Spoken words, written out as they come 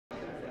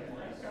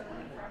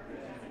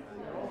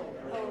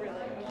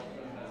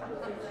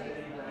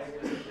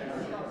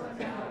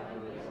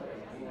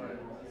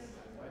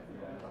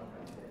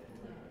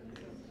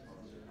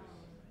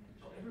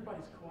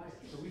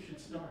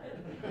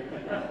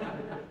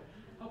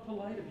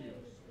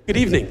Good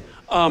evening.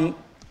 I'm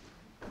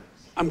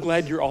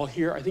glad you're all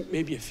here. I think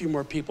maybe a few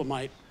more people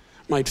might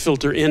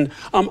filter in.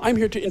 I'm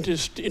here to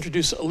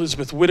introduce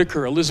Elizabeth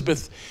Whittaker.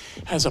 Elizabeth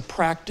has a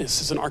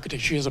practice as an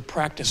architect. She has a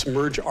practice,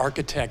 Merge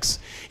Architects,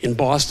 in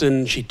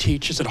Boston. She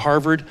teaches at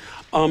Harvard.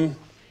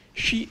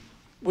 She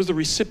was the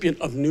recipient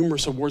of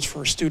numerous awards for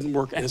her student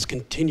work and has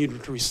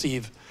continued to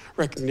receive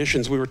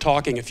recognitions. We were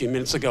talking a few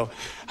minutes ago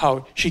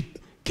how she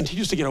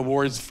continues to get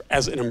awards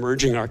as an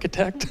emerging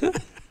architect.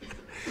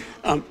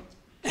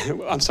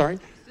 I'm sorry?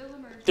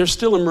 They're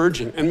still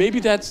emerging, and maybe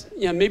that's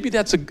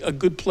a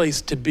good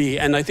place to be,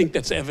 and I think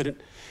that's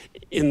evident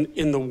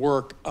in the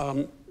work.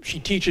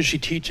 She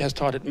has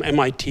taught at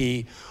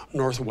MIT,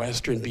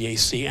 Northwestern,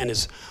 BAC, and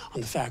is on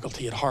the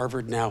faculty at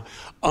Harvard now.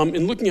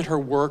 In looking at her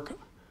work,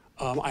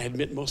 I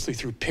admit mostly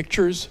through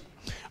pictures,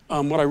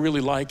 what I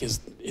really like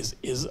is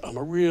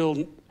a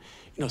real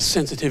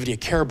sensitivity, a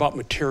care about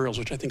materials,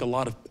 which I think a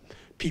lot of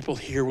people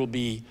here will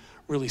be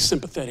really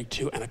sympathetic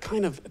to, and at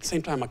the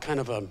same time,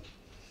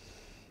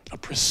 a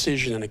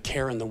precision and a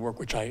care in the work,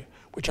 which I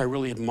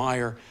really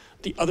admire.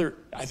 The other,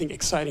 I think,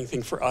 exciting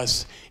thing for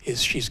us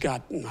is she's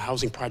got a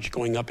housing project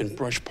going up in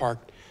Brush Park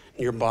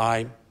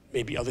nearby,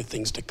 maybe other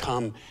things to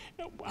come.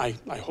 I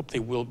hope we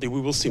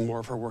will see more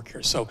of her work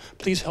here. So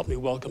please help me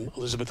welcome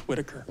Elizabeth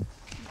Whittaker.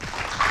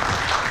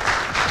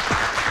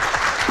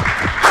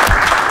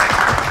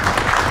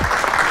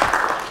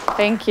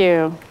 Thank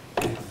you.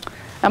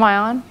 Am I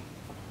on?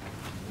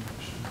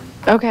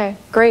 Okay,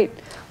 great.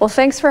 Well,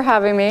 thanks for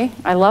having me.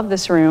 I love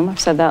this room. I've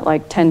said that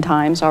like 10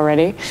 times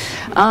already.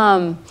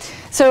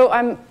 So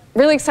I'm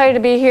really excited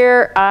to be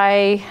here.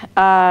 I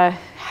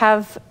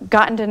have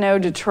gotten to know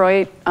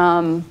Detroit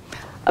a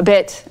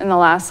bit in the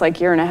last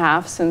year and a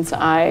half since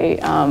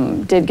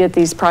I did get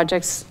these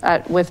projects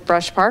with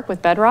Brush Park,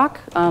 with Bedrock,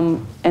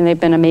 and they've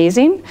been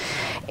amazing.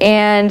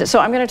 And so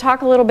I'm going to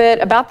talk a little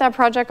bit about that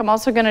project. I'm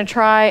also going to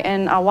try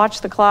and I'll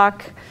watch the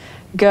clock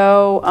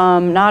go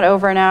not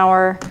over an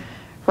hour,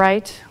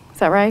 right? Is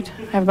that right?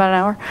 I have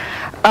about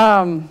an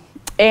hour.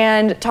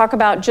 And talk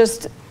about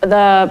just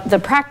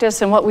the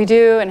practice and what we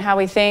do and how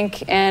we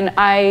think. And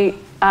I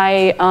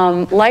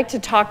like to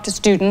talk to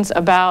students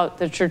about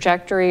the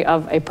trajectory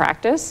of a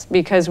practice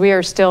because we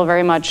are still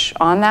very much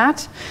on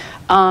that.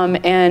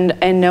 And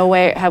in no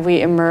way have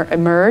we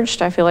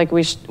emerged. I feel like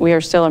we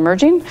are still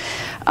emerging.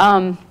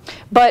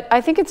 But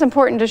I think it's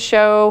important to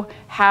show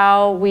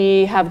how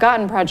we have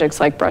gotten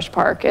projects like Brush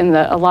Park and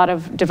a lot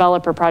of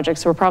developer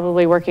projects. We're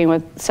probably working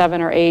with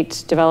 7 or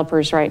 8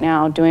 developers right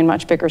now doing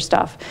much bigger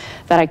stuff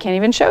that I can't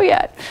even show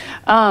yet.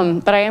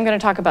 But I am going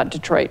to talk about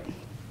Detroit.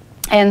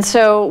 And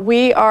so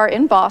we are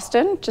in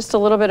Boston, just a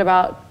little bit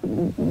about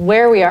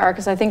where we are,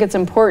 because I think it's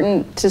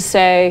important to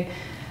say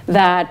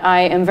that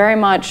I am very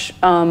much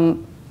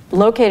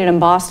located in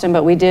Boston,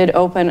 but we did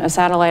open a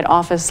satellite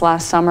office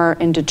last summer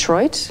in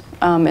Detroit,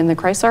 in the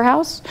Chrysler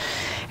House.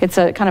 It's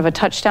a kind of a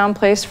touchdown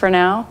place for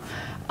now.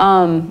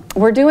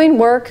 We're doing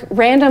work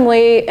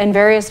randomly in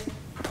various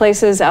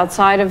places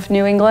outside of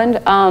New England.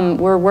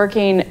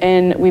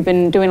 We've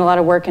been doing a lot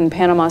of work in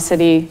Panama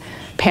City,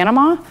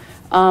 Panama,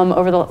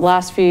 over the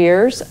last few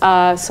years.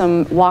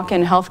 Some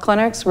walk-in health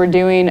clinics. We're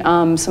doing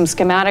some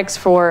schematics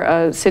for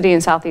a city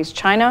in Southeast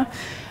China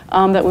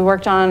that we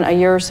worked on a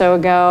year or so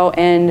ago,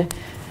 and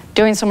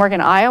doing some work in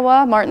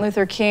Iowa, Martin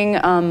Luther King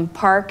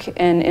Park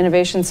and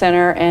Innovation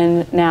Center,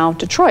 and now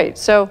Detroit.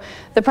 So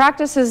the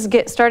practice is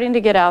starting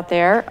to get out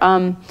there.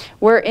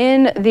 We're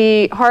in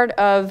the heart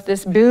of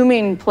this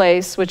booming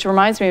place, which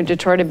reminds me of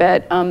Detroit a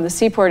bit, the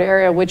Seaport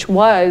area, which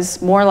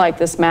was more like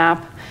this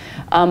map,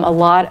 a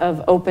lot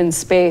of open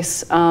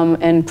space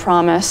and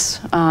promise,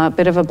 a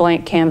bit of a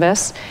blank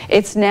canvas.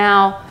 It's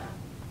now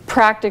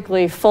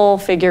practically full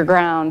figure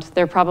ground.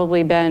 There have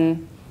probably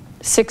been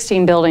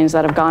 16 buildings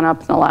that have gone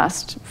up in the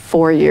last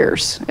 4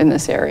 years in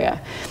this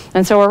area.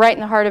 And so we're right in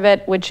the heart of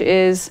it, which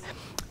is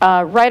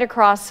right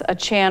across a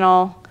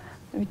channel.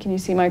 Can you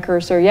see my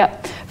cursor?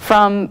 Yep,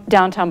 from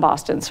downtown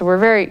Boston. So we're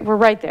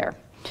right there.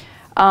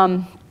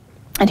 And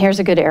here's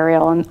a good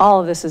aerial, and all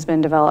of this has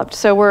been developed.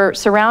 So we're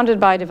surrounded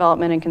by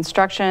development and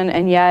construction,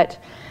 and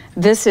yet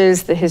this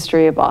is the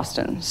history of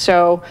Boston.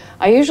 So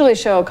I usually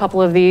show a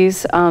couple of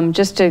these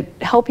just to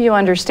help you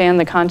understand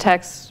the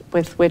context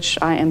with which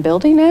I am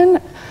building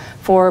in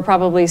for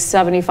probably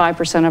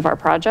 75% of our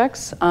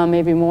projects,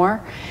 maybe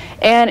more.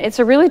 And it's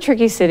a really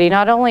tricky city.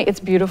 Not only it's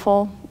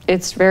beautiful,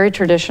 it's very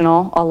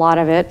traditional, a lot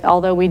of it,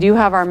 although we do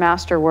have our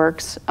master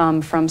works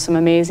from some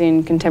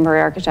amazing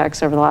contemporary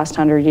architects over the last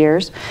 100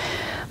 years.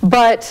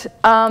 But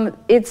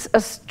it's a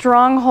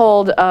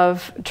stronghold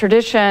of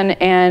tradition,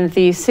 and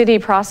the city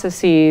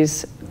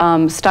processes,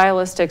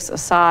 stylistics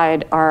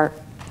aside, are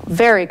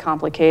very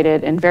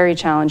complicated and very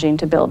challenging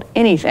to build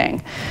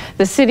anything.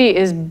 The city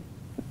is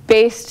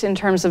based in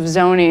terms of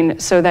zoning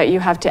so that you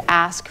have to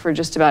ask for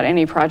just about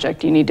any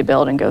project you need to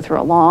build and go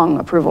through a long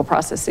approval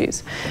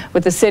processes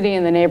with the city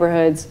and the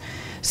neighborhoods.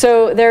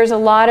 So there's a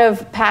lot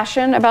of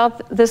passion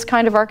about this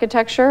kind of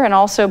architecture, and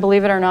also,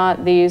 believe it or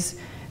not, these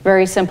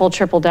very simple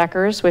triple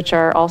deckers, which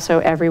are also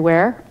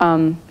everywhere,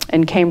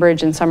 in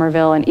Cambridge and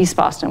Somerville and East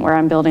Boston, where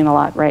I'm building a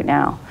lot right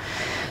now.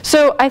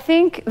 So I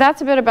think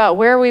that's a bit about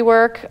where we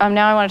work.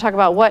 Now I want to talk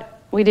about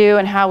what we do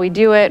and how we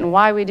do it and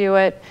why we do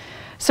it.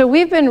 So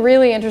we've been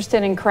really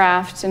interested in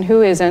crafts, and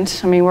who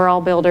isn't? I mean, we're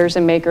all builders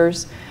and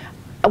makers.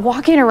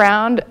 Walking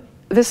around,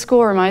 this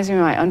school reminds me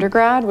of my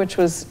undergrad, which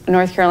was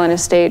North Carolina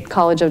State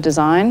College of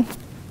Design.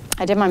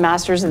 I did my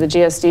master's at the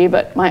GSD,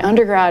 but my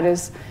undergrad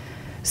is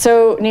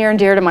so near and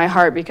dear to my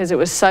heart because it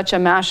was such a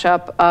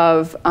mashup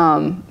of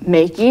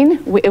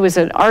making. It was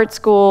an art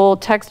school,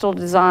 textile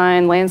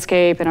design,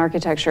 landscape, and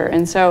architecture.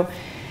 And so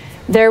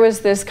there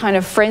was this kind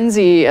of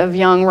frenzy of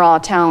young, raw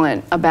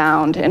talent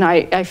abound. And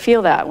I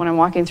feel that when I'm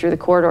walking through the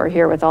corridor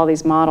here with all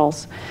these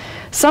models.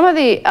 Some of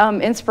the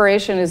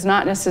inspiration is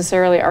not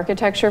necessarily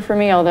architecture for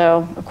me,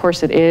 although of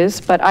course it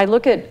is. But I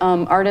look at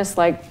artists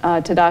like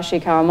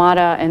Tadashi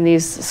Kawamata and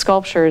these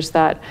sculptures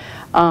that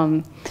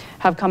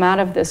have come out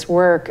of this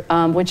work,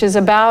 which is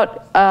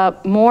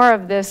about more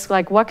of this,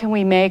 like, what can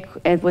we make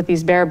with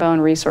these bare bone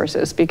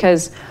resources?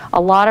 Because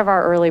a lot of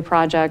our early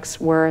projects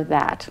were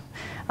that,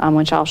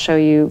 which I'll show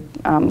you,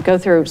 go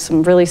through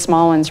some really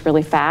small ones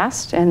really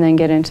fast and then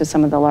get into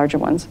some of the larger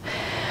ones.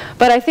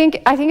 But I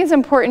think it's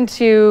important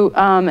to,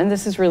 and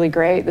this is really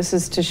great, this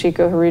is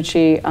Toshiko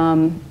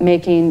Haruchi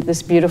making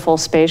this beautiful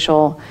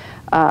spatial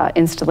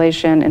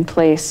installation in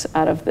place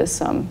out of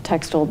this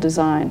textile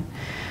design.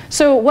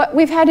 So what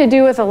we've had to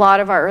do with a lot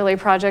of our early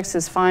projects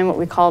is find what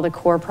we call the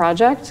core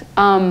project.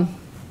 And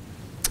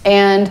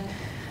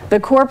the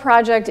core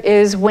project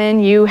is when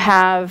you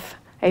have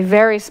a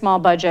very small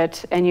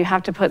budget and you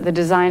have to put the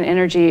design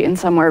energy in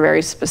somewhere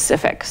very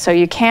specific. So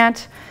you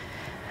can't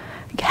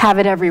have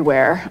it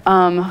everywhere.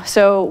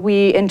 So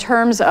we, in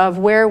terms of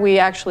where we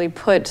actually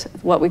put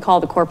what we call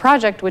the core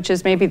project, which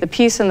is maybe the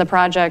piece in the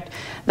project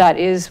that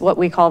is what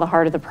we call the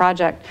heart of the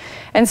project.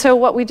 And so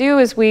what we do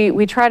is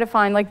we try to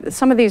find, like,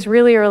 some of these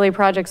really early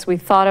projects we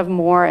thought of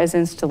more as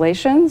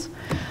installations.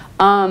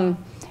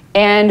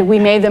 And we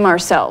made them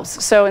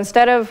ourselves. So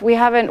instead of,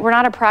 we're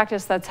not a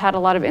practice that's had a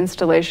lot of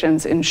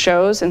installations in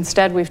shows.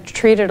 Instead, we've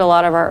treated a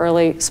lot of our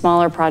early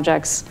smaller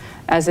projects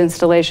as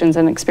installations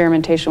and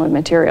experimentation with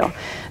material.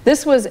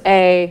 This was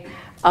a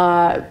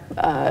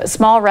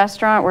small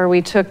restaurant where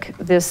we took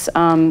this,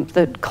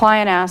 the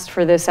client asked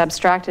for this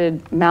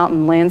abstracted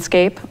mountain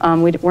landscape.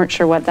 We weren't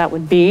sure what that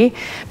would be,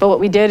 but what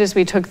we did is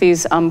we took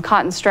these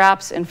cotton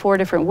straps in 4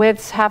 different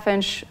widths, 1/2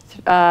 inch,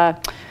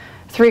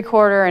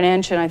 3/4, 1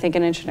 inch, and I think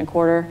 1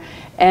 1/4 inch,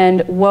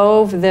 and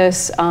wove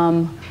this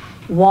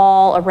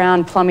wall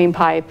around plumbing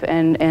pipe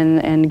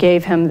and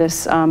gave him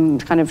this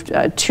kind of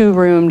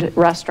 2-roomed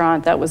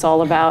restaurant that was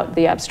all about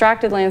the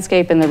abstracted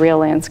landscape and the real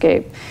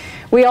landscape.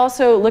 We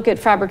also look at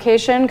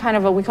fabrication, kind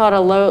of we call it a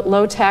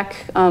low-tech,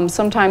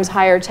 sometimes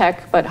higher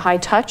tech, but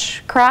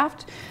high-touch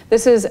craft.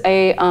 This is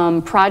a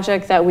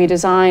project that we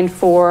designed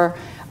for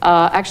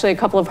actually a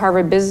couple of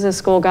Harvard Business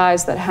School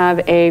guys that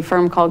have a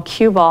firm called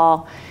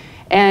Q-Ball.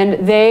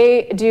 And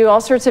they do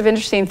all sorts of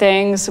interesting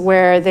things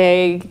where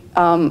they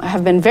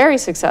have been very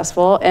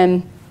successful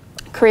and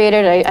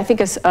created, I think,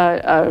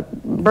 a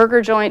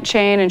burger joint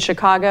chain in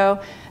Chicago.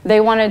 They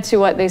wanted to,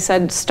 what they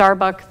said,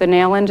 Starbuck the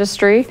nail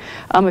industry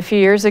a few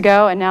years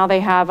ago, and now they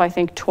have, I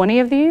think, 20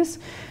 of these.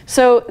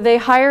 So they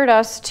hired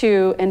us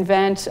to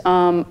invent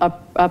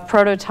a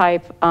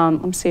prototype,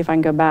 let me see if I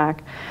can go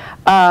back,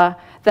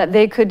 that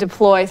they could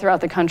deploy throughout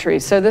the country.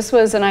 So this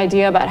was an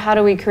idea about how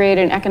do we create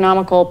an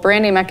economical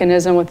branding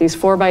mechanism with these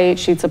 4x8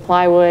 sheets of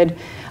plywood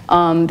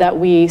that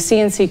we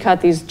CNC cut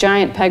these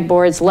giant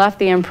pegboards, left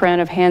the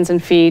imprint of hands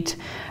and feet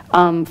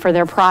for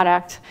their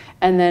product,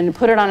 and then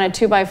put it on a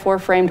 2x4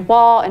 framed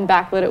wall and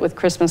backlit it with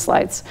Christmas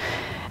lights.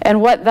 And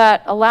what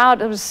that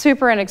allowed, it was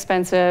super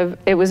inexpensive,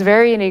 it was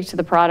very unique to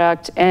the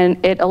product,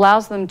 and it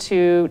allows them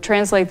to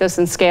translate this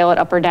and scale it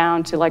up or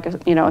down to, like,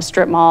 a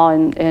strip mall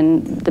in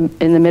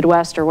the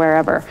Midwest or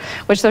wherever,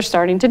 which they're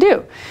starting to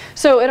do.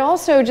 So it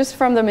also, just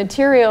from the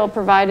material,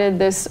 provided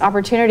this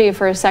opportunity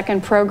for a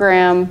second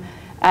program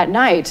at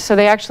night. So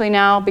they actually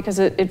now, because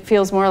it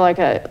feels more like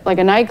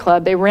a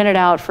nightclub, they rent it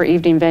out for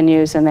evening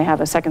venues and they have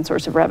a second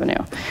source of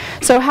revenue.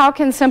 So how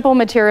can simple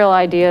material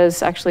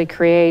ideas actually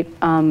create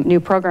new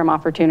program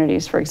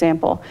opportunities, for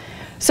example?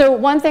 So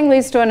one thing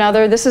leads to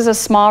another. This is a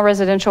small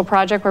residential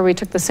project where we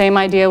took the same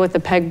idea with the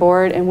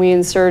pegboard and we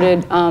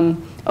inserted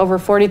over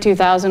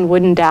 42,000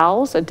 wooden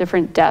dowels at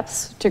different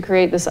depths to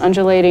create this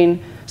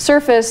undulating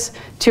surface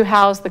to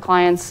house the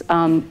client's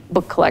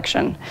book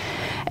collection.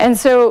 And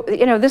so,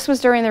 this was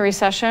during the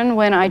recession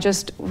when I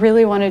just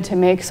really wanted to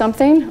make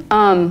something.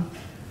 And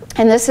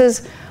this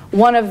is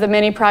one of the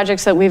many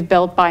projects that we've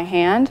built by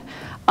hand,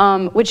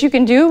 which you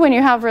can do when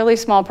you have really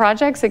small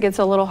projects. It gets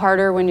a little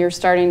harder when you're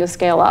starting to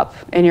scale up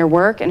in your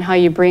work and how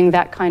you bring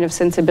that kind of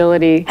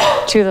sensibility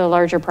to the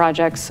larger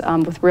projects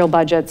with real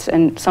budgets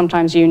and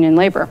sometimes union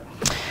labor.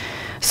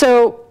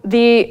 So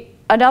the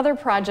another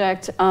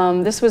project,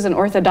 this was an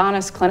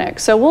orthodontist clinic.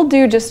 So we'll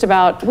do just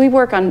about, we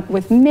work on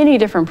with many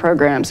different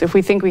programs if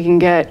we think we can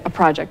get a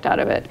project out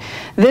of it.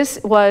 This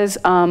was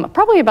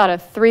probably about a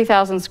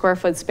 3,000 square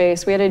foot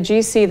space. We had a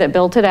GC that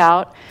built it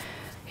out.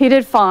 He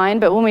did fine,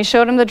 but when we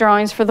showed him the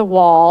drawings for the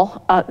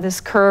wall, this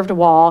curved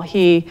wall,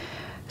 he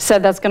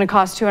said that's going to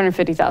cost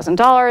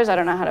 $250,000. I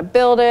don't know how to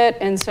build it.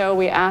 And so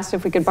we asked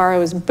if we could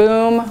borrow his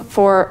boom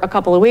for a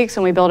couple of weeks,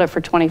 and we built it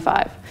for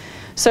 25.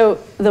 So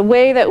the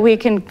way that we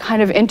can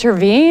kind of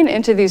intervene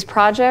into these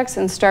projects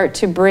and start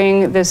to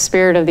bring this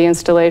spirit of the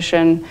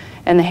installation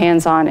and the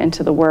hands-on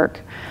into the work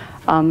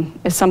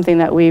is something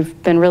that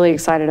we've been really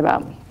excited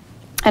about.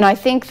 And I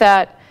think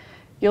that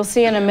you'll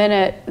see in a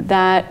minute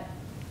that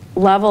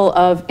level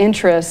of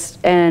interest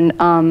and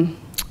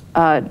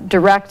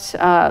direct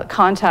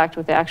contact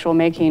with the actual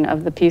making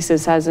of the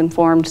pieces has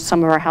informed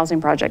some of our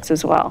housing projects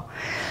as well.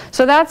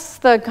 So that's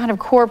the kind of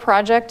core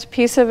project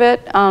piece of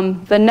it.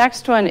 The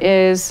next one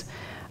is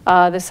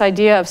this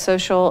idea of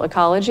social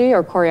ecology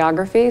or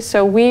choreography.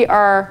 So we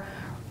are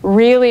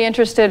really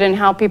interested in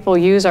how people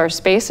use our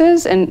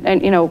spaces,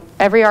 and you know,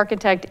 every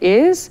architect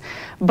is,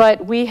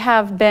 but we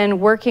have been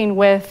working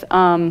with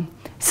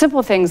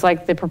simple things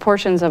like the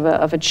proportions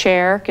of a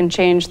chair can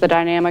change the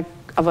dynamic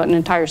of an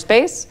entire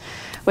space,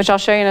 which I'll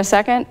show you in a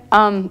second.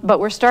 But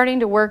we're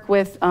starting to work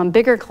with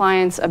bigger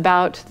clients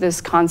about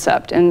this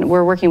concept. And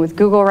we're working with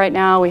Google right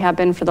now. We have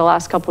been for the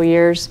last couple of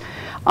years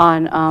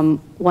on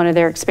one of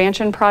their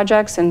expansion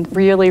projects and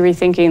really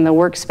rethinking the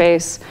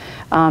workspace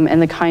and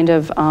the kind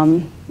of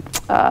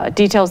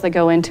details that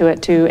go into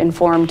it to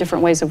inform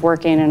different ways of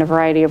working and a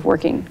variety of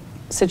working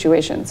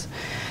situations.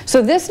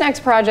 So this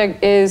next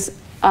project is,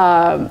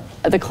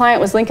 the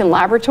client was Lincoln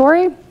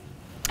Laboratory,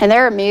 and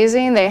they're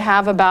amazing. They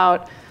have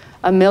about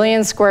 1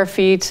 million square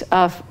feet,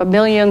 a 1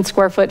 million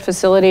square foot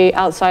facility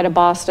outside of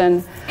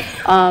Boston.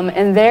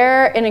 And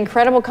they're an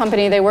incredible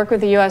company. They work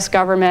with the US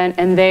government,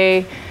 and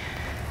they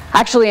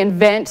actually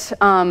invent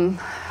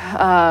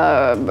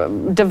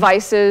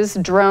devices,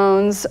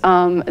 drones.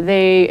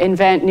 They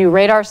invent new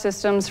radar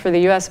systems for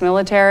the US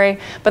military.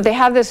 But they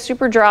have this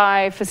super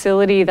dry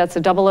facility that's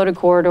a double-loaded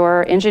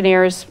corridor,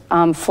 engineers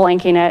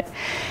flanking it.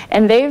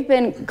 And they've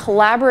been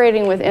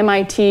collaborating with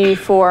MIT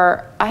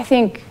for, I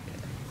think,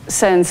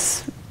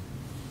 since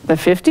the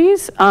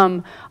 50s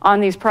on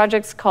these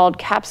projects called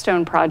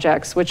capstone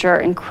projects, which are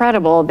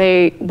incredible.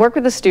 They work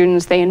with the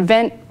students, they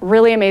invent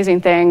really amazing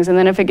things, and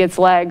then if it gets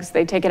legs,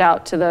 they take it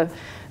out to the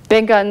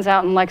big guns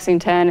out in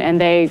Lexington and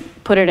they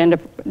put it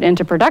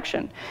into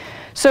production.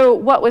 So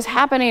what was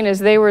happening is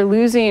they were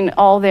losing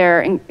all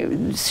their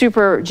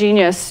super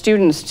genius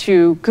students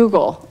to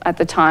Google at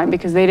the time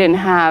because they didn't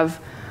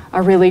have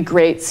a really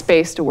great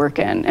space to work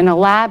in. And a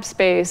lab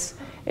space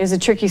is a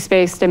tricky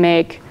space to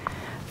make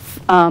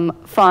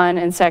fun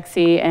and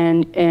sexy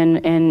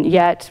and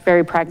yet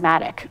very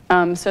pragmatic.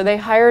 So they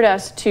hired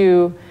us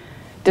to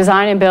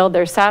design and build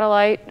their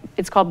satellite.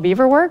 It's called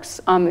Beaverworks.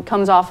 It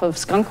comes off of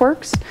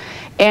Skunkworks.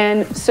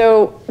 And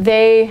so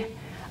they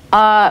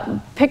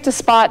picked a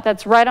spot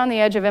that's right on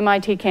the edge of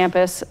MIT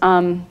campus.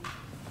 And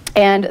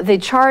the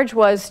charge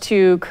was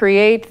to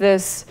create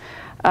this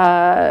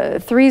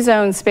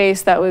 3-zone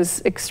space that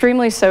was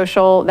extremely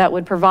social, that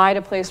would provide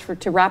a place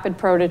to rapid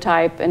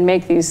prototype and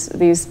make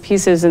these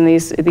pieces and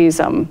these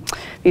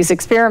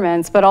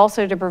experiments, but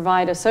also to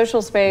provide a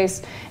social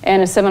space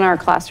and a seminar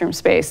classroom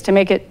space to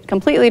make it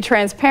completely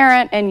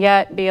transparent and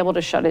yet be able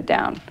to shut it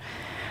down.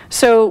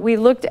 So we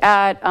looked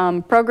at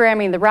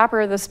programming the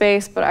wrapper of the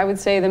space, but I would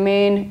say the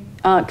main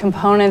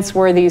components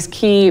were these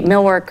key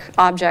millwork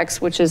objects,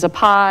 which is a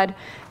pod,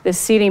 this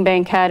seating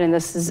banquette, and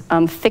this is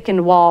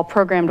thickened wall,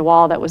 programmed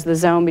wall that was the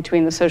zone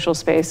between the social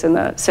space and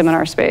the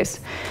seminar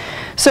space.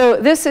 So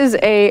this is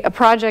a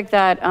project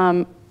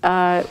that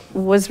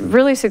was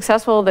really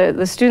successful.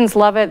 The students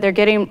love it. They're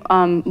getting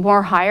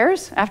more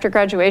hires after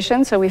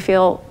graduation, so we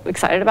feel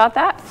excited about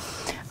that.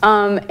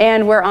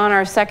 And we're on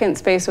our second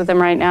space with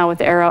them right now with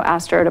the Aero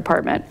Astro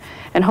department,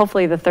 and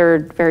hopefully the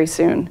third very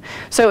soon.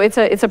 So it's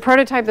a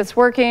prototype that's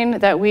working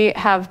that we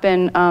have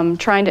been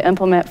trying to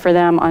implement for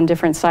them on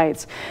different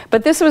sites.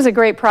 But this was a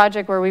great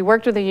project where we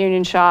worked with a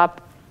union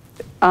shop,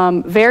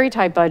 very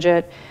tight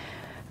budget,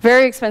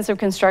 very expensive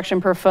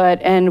construction per foot,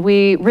 and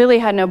we really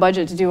had no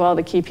budget to do all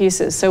the key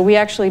pieces. So we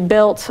actually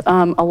built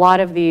a lot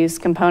of these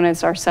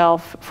components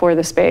ourselves for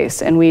the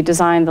space, and we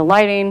designed the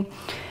lighting,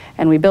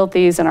 and we built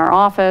these in our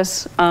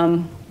office,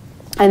 and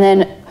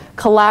then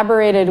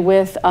collaborated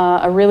with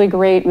a really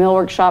great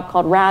millwork shop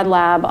called Rad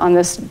Lab on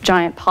this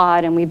giant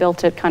pod, and we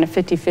built it kind of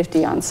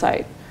 50-50 on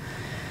site.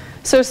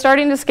 So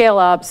starting to scale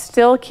up,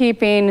 still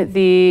keeping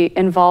the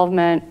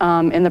involvement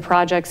in the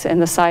projects and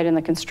the site and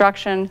the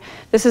construction.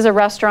 This is a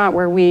restaurant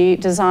where we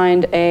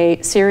designed a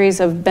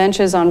series of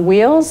benches on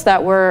wheels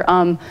that were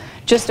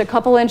just a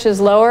couple inches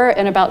lower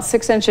and about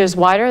 6 inches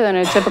wider than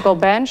a typical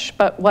bench.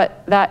 But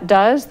what that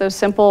does, those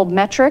simple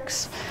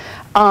metrics,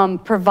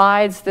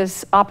 provides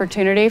this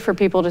opportunity for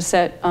people to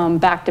sit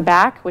back to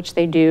back, which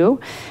they do.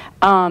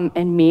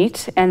 and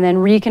meet, and then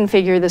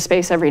reconfigure the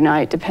space every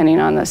night depending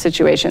on the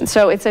situation.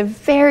 So it's a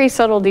very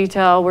subtle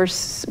detail. We're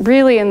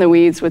really in the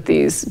weeds with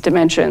these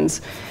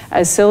dimensions,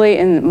 as silly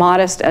and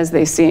modest as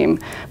they seem,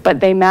 but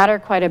they matter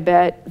quite a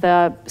bit.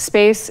 The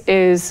space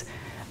is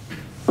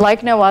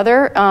like no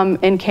other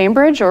in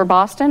Cambridge or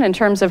Boston in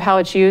terms of how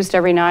it's used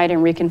every night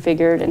and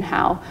reconfigured and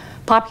how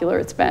popular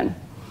it's been.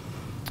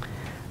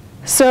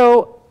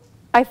 So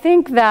I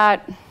think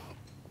that,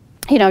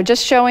 you know,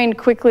 just showing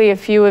quickly a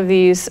few of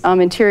these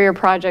interior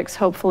projects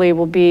hopefully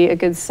will be a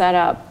good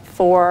setup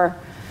for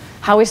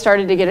how we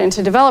started to get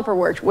into developer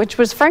work, which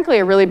was frankly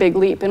a really big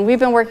leap. And we've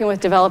been working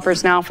with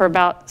developers now for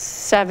about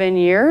 7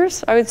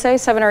 years, I would say,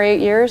 7 or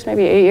 8 years,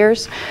 maybe 8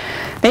 years,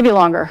 maybe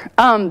longer.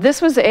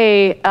 This was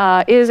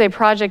is a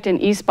project in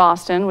East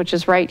Boston, which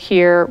is right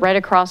here, right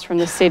across from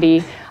the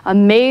city.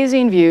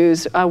 Amazing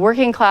views, a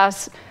working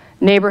class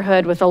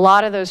neighborhood with a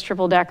lot of those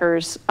triple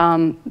deckers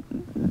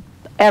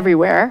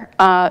everywhere.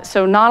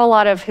 So not a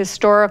lot of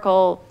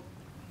historical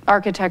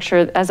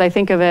architecture as I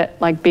think of it,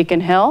 like Beacon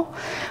Hill,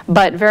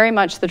 but very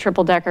much the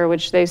triple decker,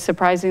 which they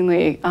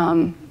surprisingly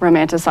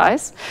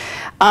romanticize.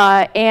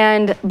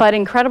 But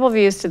incredible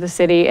views to the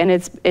city, and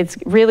it's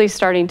really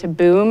starting to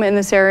boom in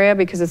this area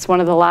because it's one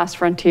of the last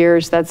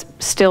frontiers that's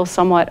still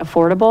somewhat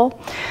affordable.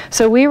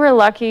 So we were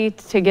lucky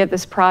to get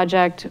this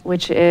project,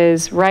 which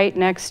is right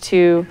next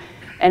to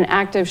an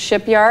active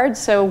shipyard.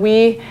 So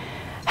we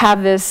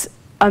have this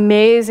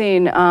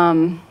amazing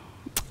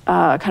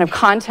kind of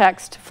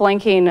context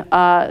flanking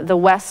the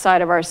west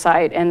side of our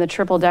site and the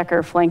triple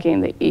decker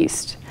flanking the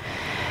east.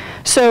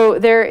 So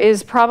there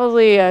is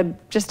probably,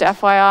 just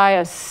FYI,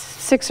 a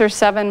 6 or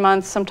 7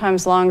 months,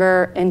 sometimes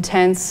longer,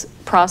 intense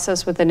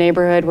process with the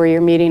neighborhood where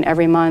you're meeting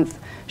every month,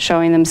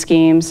 showing them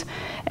schemes,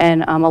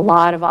 and a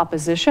lot of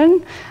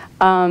opposition.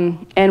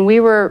 And we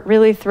were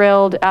really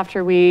thrilled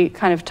after we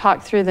kind of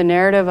talked through the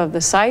narrative of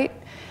the site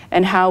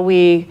and how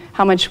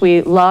much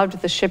we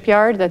loved the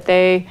shipyard that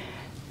they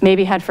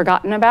maybe had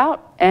forgotten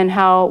about, and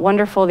how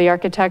wonderful the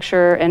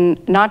architecture,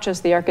 and not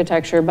just the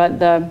architecture, but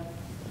the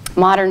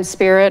modern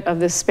spirit of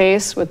this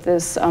space with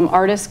this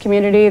artist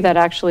community that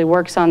actually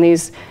works on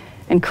these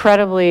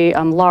incredibly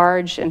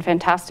large and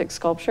fantastic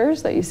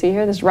sculptures that you see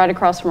here. This is right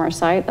across from our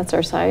site. That's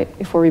our site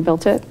before we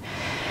built it.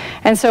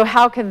 And so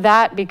how could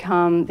that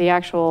become the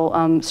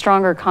actual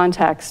stronger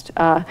context?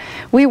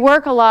 We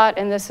work a lot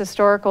in this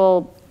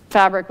historical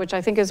fabric, which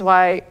I think is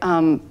why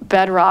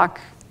Bedrock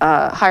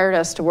hired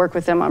us to work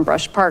with them on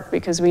Brush Park,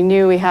 because we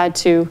knew we had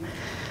to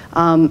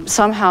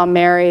somehow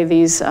marry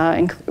these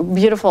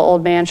beautiful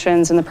old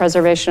mansions and the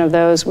preservation of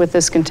those with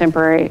this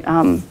contemporary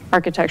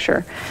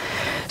architecture.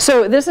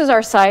 So this is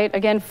our site,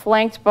 again,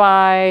 flanked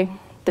by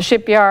the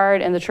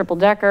shipyard and the triple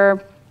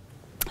decker.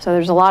 So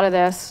there's a lot of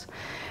this.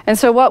 And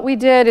so what we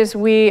did is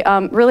we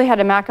really had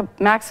to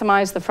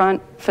maximize the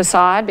front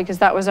facade, because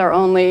that was our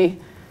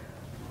only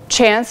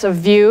chance of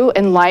view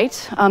and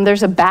light.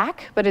 There's a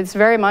back, but it's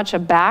very much a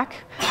back.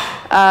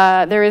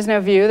 There is no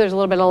view, there's a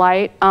little bit of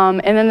light.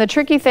 And then the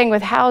tricky thing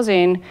with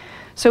housing,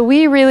 so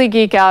we really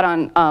geek out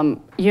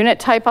on unit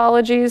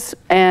typologies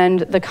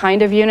and the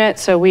kind of unit.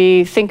 So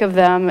we think of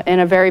them in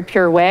a very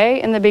pure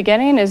way in the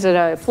beginning. Is it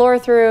a floor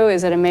through?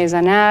 Is it a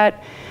maisonette?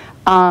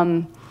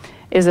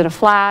 Is it a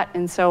flat?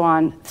 And so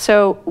on.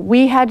 So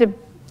we had to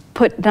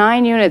put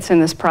 9 units in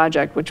this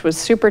project, which was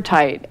super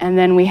tight. And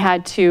then we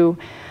had to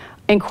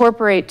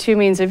incorporate 2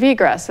 means of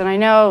egress. And I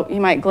know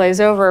you might glaze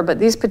over, but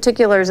these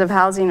particulars of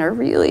housing are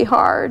really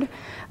hard.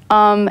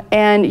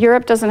 And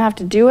Europe doesn't have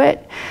to do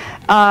it.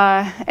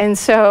 And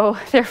so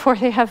therefore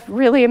they have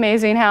really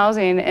amazing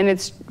housing, and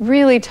it's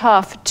really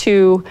tough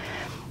to,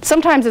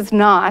 sometimes it's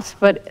not,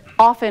 but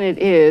often it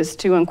is,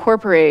 to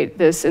incorporate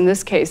this, in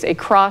this case, a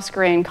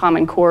cross-grain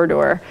common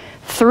corridor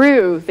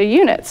through the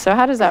units. So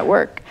how does that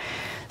work?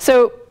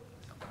 So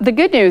the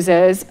good news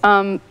is,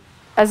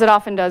 as it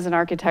often does in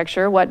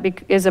architecture, what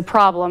is a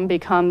problem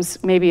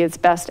becomes maybe its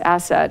best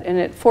asset. And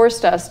it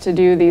forced us to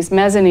do these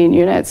mezzanine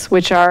units,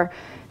 which are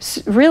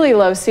really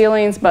low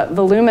ceilings, but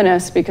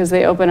voluminous because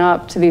they open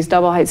up to these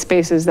double height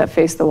spaces that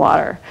face the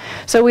water.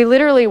 So we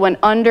literally went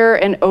under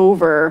and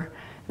over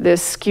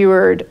this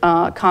skewered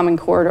common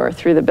corridor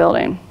through the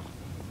building.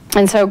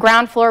 And so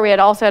ground floor, we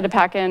also had to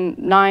pack in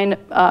 9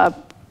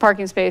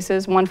 parking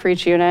spaces, 1 for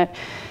each unit.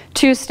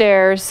 2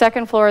 stairs.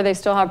 Second floor, they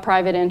still have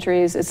private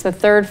entries. It's the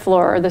 3rd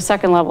floor, or the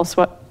 2nd level,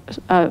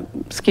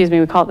 excuse me,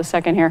 we call it the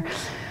 2nd here.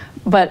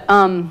 But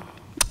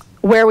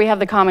where we have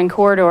the common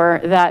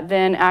corridor that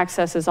then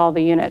accesses all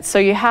the units. So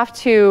you have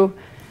to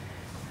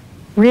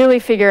really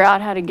figure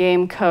out how to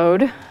game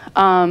code,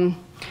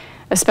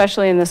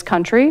 especially in this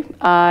country.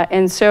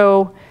 And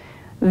so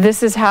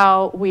this is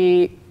how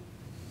we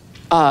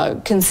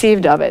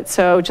conceived of it.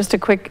 So just a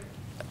quick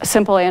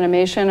simple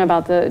animation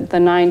about the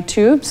 9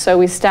 tubes. So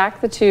we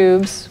stack the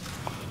tubes,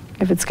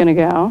 if it's gonna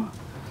go.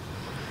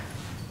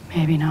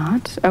 Maybe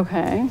not,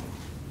 okay.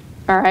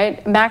 All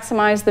right,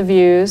 maximize the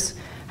views.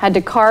 Had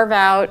to carve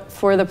out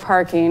for the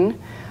parking.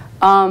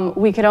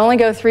 We could only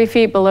go 3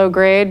 feet below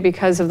grade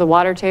because of the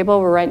water table.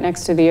 We're right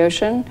next to the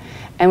ocean.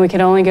 And we could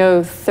only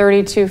go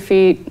 32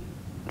 feet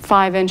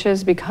 5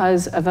 inches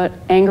because of an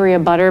angry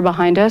abutter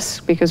behind us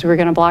because we were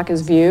going to block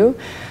his view.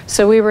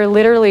 So we were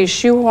literally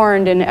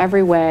shoehorned in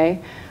every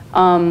way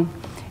and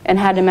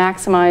had to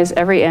maximize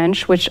every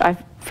inch, which I,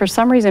 for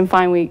some reason,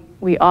 find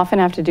we often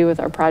have to do with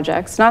our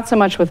projects, not so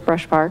much with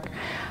Brush Park.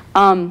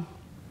 And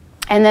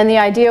then the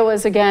idea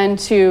was, again,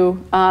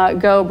 to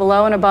go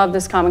below and above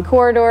this common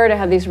corridor to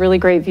have these really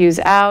great views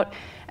out.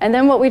 And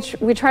then what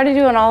we try to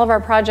do in all of our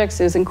projects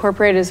is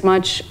incorporate as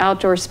much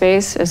outdoor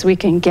space as we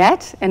can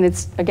get. And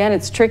it's, again,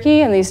 it's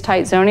tricky in these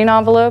tight zoning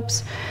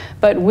envelopes.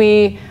 But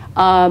we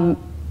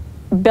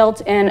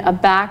built in a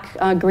back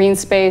green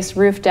space,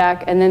 roof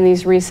deck, and then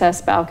these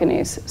recessed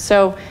balconies.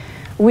 So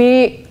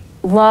we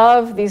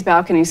love these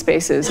balcony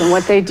spaces and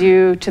what they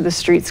do to the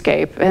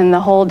streetscape and the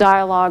whole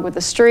dialogue with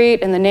the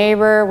street and the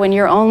neighbor. When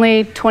you're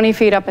only 20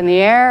 feet up in the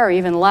air or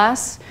even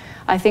less,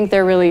 I think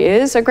there really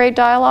is a great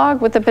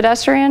dialogue with the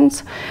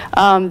pedestrians.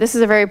 This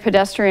is a very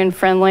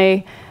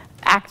pedestrian-friendly,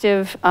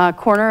 active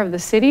corner of the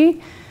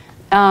city.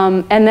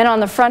 And then on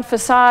the front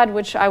facade,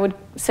 which I would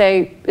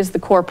say is the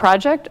core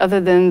project, other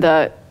than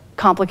the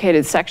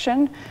complicated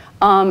section,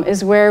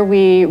 is where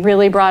we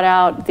really brought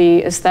out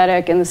the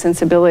aesthetic and the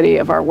sensibility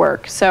of our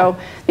work. So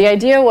the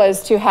idea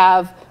was to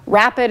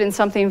wrap it in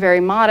something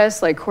very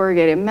modest, like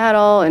corrugated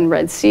metal and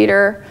red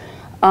cedar,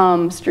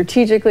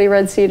 strategically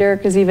red cedar,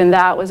 because even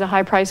that was a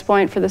high price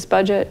point for this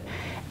budget.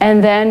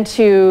 And then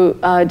to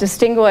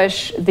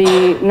distinguish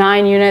the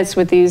 9 units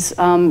with these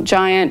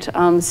giant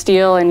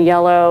steel and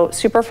yellow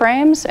super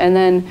frames, and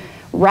then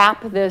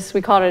wrap this,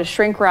 we call it a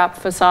shrink wrap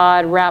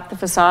facade, wrap the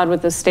facade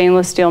with the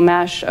stainless steel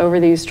mesh over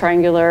these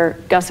triangular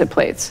gusset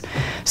plates.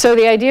 So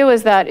the idea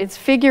was that it's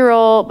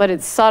figural, but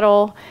it's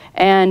subtle,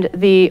 and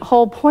the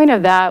whole point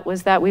of that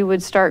was that we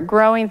would start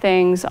growing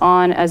things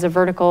on as a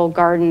vertical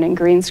garden and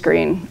green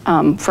screen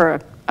for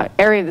an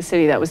area of the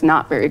city that was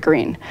not very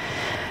green,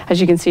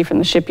 as you can see from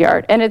the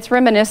shipyard. And it's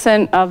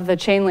reminiscent of the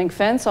chain link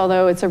fence,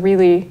 although it's a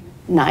really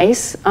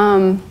nice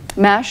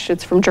mesh.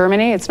 It's from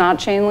Germany, it's not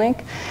chain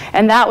link.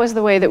 And that was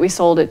the way that we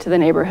sold it to the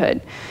neighborhood.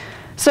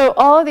 So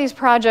all of these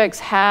projects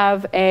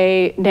have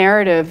a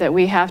narrative that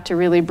we have to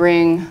really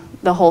bring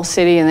the whole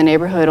city and the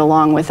neighborhood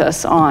along with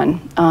us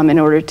on in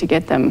order to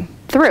get them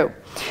through.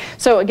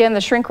 So again,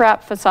 the shrink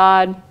wrap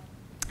facade,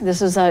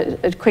 this is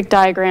a quick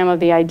diagram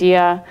of the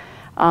idea,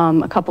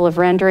 a couple of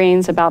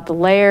renderings about the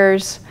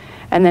layers,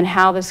 and then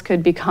how this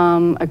could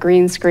become a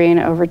green screen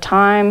over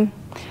time.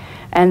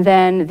 And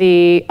then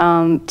the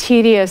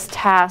tedious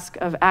task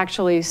of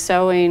actually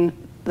sewing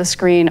the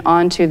screen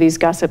onto these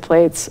gusset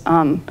plates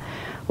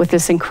with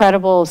this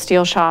incredible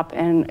steel shop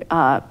and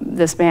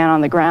this man on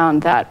the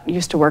ground that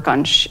used to work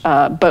on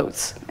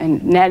boats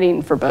and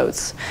netting for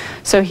boats.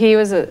 So he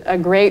was a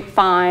great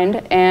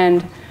find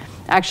and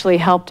actually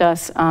helped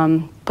us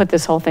put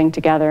this whole thing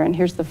together. And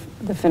here's the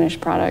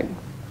finished product.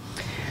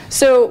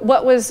 So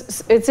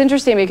it's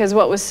interesting because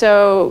what was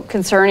so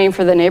concerning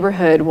for the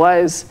neighborhood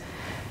was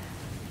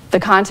the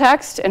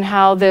context and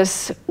how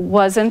this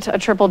wasn't a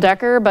triple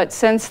decker, but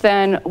since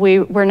then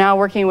we're now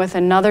working with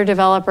another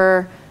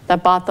developer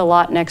that bought the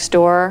lot next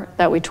door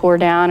that we tore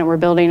down, and we're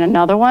building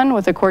another one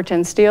with a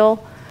Corten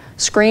steel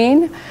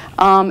screen.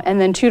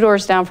 And then 2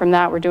 doors down from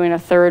that, we're doing a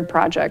 3rd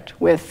project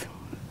with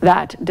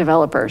that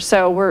developer.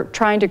 So we're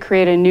trying to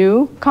create a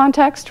new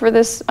context for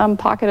this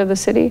pocket of the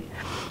city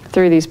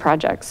through these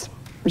projects.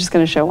 I'm just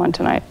going to show one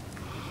tonight.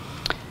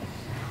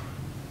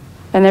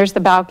 And there's the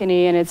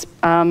balcony and its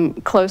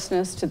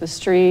closeness to the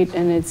street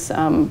and its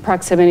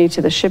proximity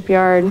to the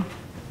shipyard.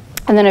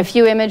 And then a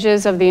few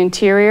images of the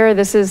interior.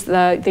 This is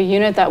the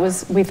unit that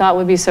we thought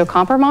would be so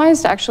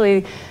compromised.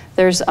 Actually,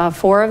 there's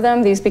 4 of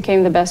them. These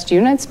became the best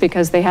units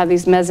because they have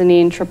these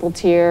mezzanine triple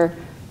tier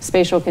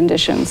spatial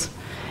conditions.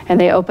 And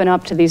they open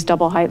up to these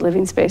double height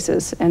living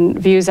spaces and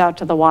views out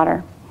to the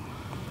water.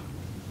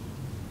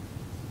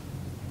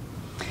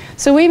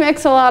 So we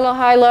mix a lot of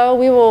high-low.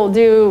 We will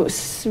do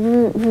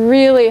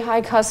really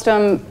high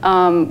custom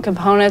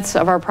components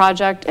of our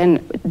project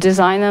and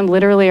design them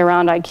literally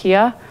around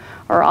IKEA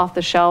or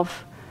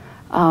off-the-shelf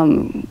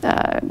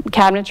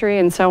cabinetry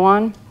and so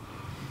on.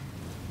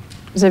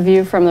 There's a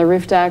view from the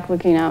roof deck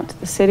looking out to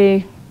the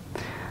city.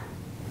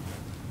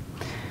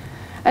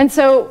 And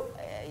so,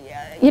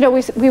 you know,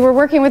 we were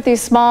working with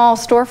these small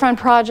storefront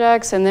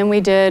projects, and then we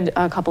did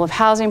a couple of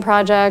housing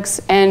projects.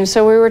 And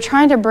so we were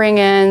trying to bring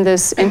in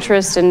this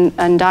interest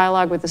and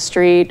dialogue with the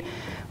street,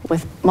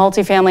 with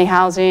multifamily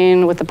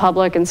housing, with the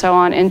public and so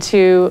on,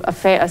 into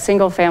a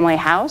single family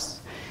house.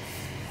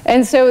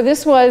 And so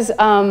this was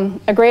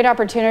a great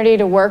opportunity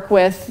to work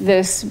with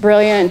this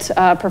brilliant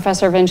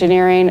professor of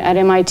engineering at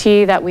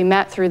MIT that we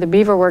met through the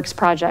Beaverworks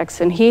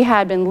projects. And he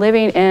had been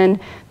living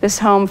in this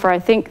home for, I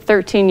think,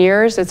 13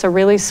 years. It's a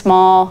really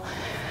small,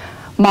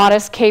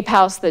 modest Cape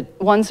house that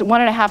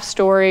 1.5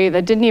 story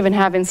that didn't even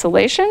have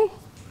insulation,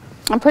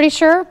 I'm pretty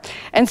sure.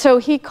 And so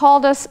he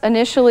called us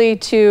initially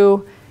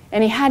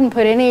and he hadn't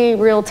put any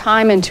real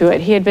time into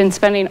it. He had been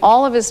spending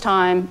all of his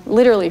time,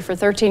 literally for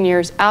 13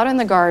 years, out in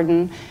the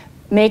garden,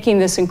 making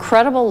this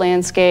incredible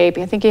landscape.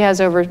 I think he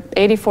has over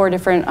 84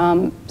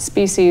 different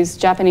species,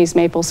 Japanese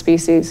maple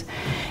species.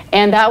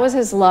 And that was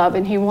his love.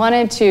 And he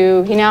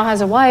now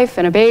has a wife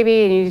and a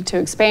baby, and he needed to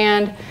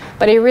expand.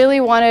 But he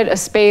really wanted a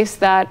space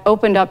that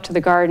opened up to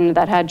the garden,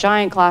 that had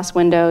giant glass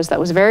windows, that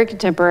was very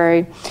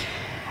contemporary.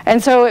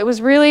 And so it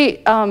was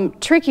really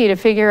tricky to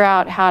figure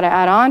out how to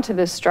add on to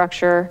this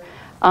structure.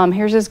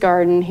 Here's his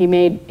garden.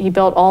 He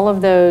built all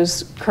of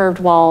those curved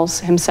walls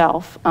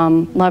himself,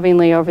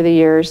 lovingly over the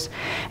years.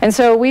 And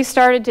so we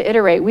started to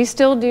iterate. We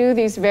still do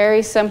these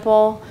very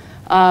simple,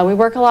 we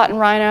work a lot in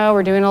Rhino.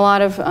 We're doing a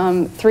lot of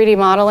 3D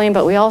modeling,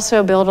 but we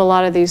also build a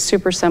lot of these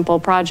super simple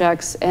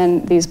projects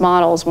and these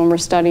models when we're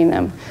studying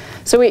them.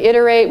 So we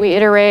iterate,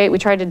 we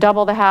tried to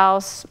double the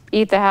house,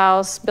 eat the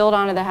house, build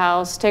onto the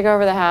house, take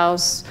over the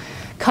house,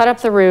 cut up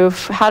the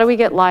roof. How do we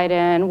get light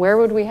in? Where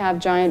would we have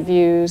giant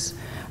views?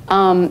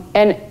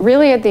 And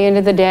really at the end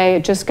of the day,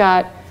 it just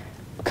got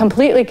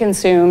completely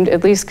consumed,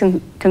 at least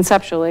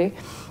conceptually.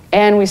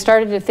 And we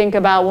started to think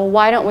about, well,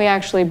 why don't we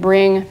actually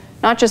bring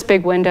not just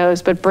big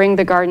windows, but bring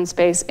the garden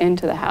space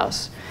into the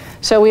house?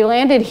 So we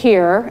landed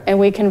here, and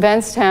we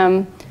convinced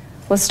him,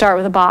 let's start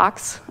with a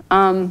box,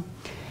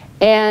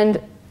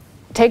 and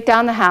take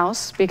down the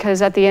house,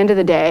 because at the end of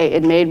the day,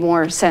 it made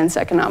more sense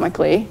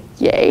economically.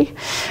 Yay.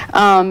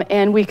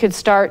 And we could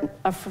start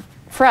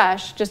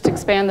fresh, just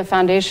expand the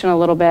foundation a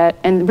little bit,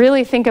 and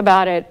really think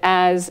about it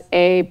as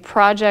a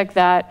project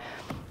that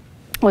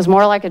was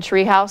more like a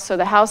tree house. So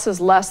the house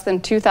is less than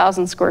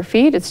 2,000 square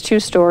feet. It's 2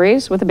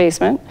 stories with a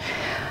basement.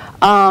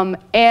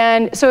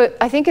 And so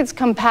I think its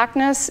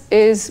compactness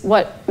is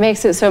what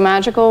makes it so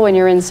magical when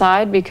you're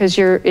inside, because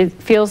it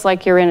feels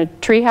like you're in a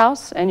tree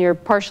house and you're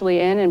partially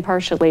in and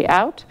partially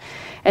out.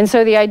 And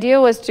so the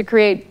idea was to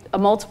create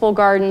multiple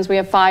gardens. We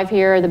have 5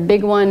 here. The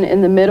big one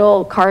in the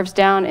middle carves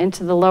down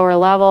into the lower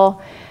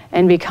level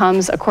and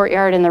becomes a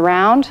courtyard in the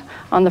round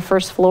on the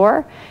first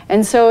floor.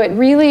 And so it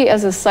really,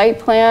 as a site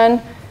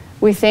plan,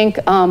 we think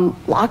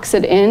locks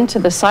it into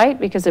the site,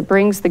 because it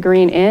brings the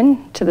green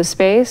in to the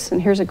space.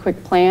 And here's a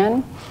quick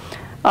plan.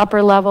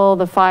 Upper level,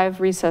 the 5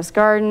 recessed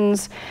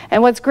gardens.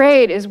 And what's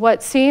great is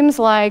what seems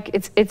like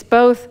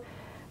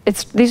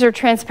these are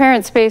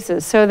transparent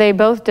spaces, so they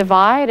both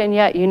divide and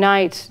yet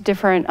unite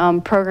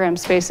different program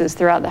spaces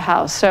throughout the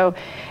house. So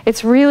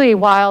it's really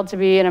wild to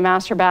be in a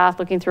master bath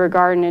looking through a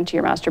garden into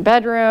your master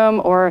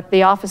bedroom, or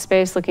the office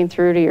space looking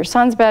through to your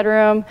son's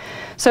bedroom.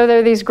 So there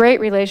are these great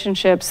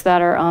relationships that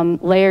are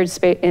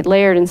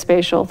layered and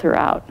spatial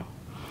throughout.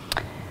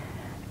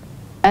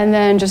 And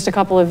then just a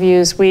couple of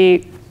views.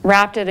 We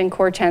wrapped it in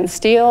Corten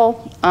steel,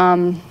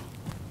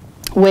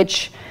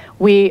 which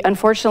we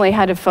unfortunately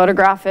had to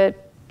photograph it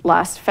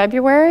last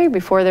February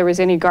before there was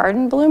any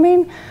garden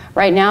blooming.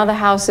 Right now the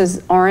house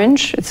is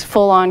orange. It's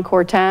full-on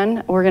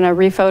Corten. We're going to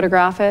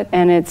rephotograph it,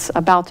 and it's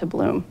about to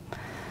bloom,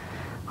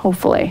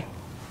 hopefully.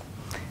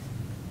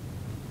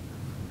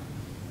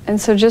 And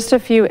so just a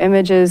few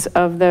images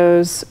of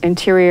those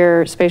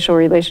interior spatial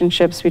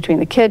relationships between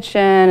the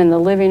kitchen and the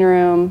living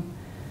room,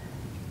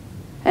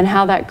 and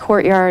how that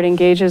courtyard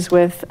engages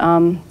with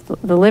the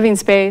living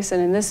space.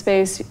 And in this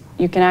space,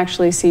 you can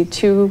actually see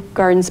 2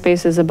 garden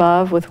spaces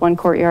above with 1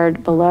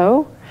 courtyard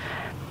below.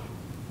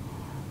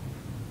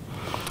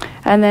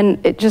 And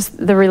then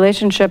just the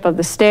relationship of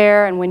the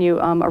stair, and when you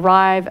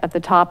arrive at the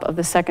top of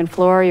the 2nd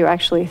floor, you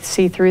actually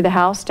see through the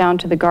house down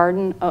to the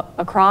garden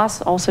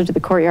across, also to the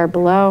courtyard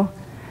below.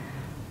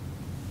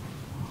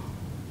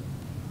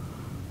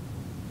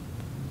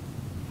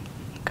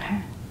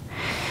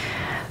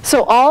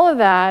 So all of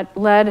that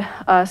led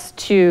us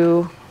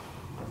to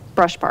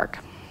Brush Park.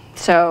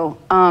 So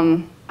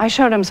I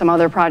showed him some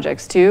other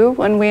projects too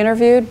when we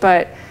interviewed,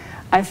 but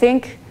I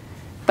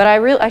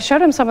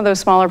showed him some of those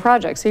smaller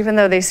projects, even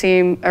though they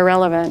seem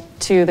irrelevant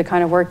to the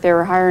kind of work they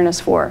were hiring us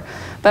for.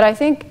 But I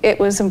think it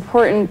was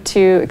important to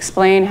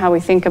explain how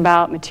we think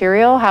about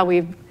material, how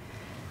we've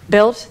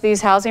built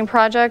these housing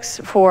projects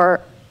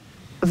for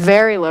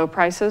very low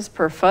prices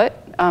per foot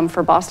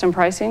for Boston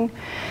pricing,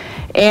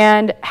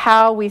 and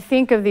how we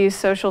think of these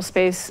social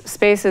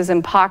spaces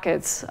and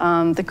pockets,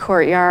 the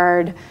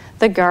courtyard,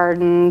 the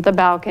garden, the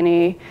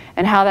balcony,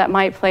 and how that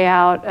might play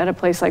out at a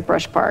place like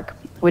Brush Park,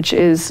 which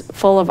is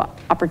full of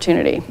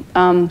opportunity.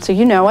 So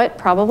you know it,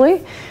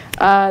 probably.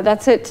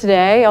 That's it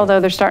today, although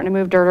they're starting to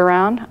move dirt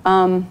around.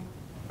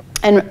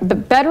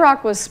 And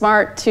Bedrock was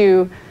smart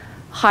to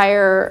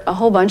hire a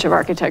whole bunch of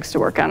architects to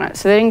work on it.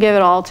 So they didn't give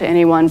it all to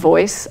any one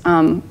voice.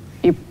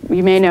 You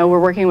may know we're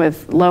working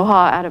with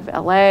Loha out of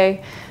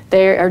LA.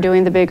 They are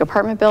doing the big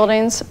apartment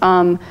buildings.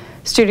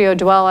 Studio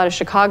Dwell out of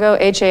Chicago,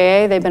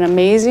 HAA, they've been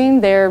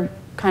amazing. They're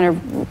kind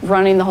of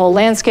running the whole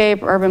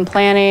landscape, urban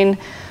planning,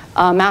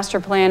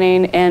 master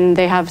planning, and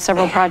they have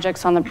several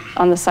projects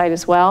on the site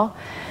as well.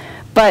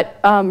 But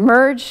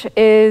Merge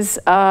is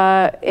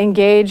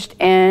engaged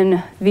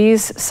in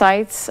these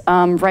sites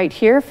right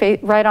here,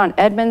 right on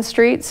Edmond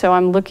Street. So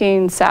I'm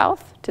looking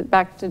south,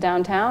 back to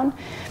downtown.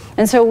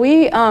 And so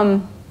we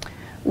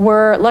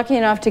were lucky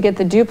enough to get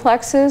the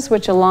duplexes,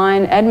 which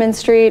align Edmond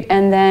Street,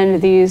 and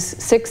then these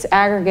 6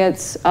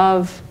 aggregates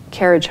of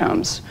carriage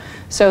homes.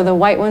 So the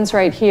white one's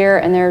right here,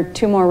 and there are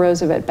 2 more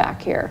rows of it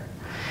back here.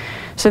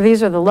 So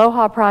these are the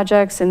LOHA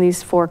projects in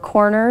these 4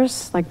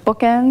 corners, like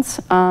bookends.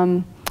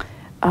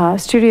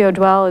 Studio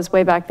Dwell is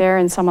way back there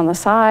and some on the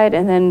side,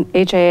 and then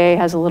HAA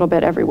has a little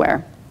bit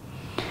everywhere.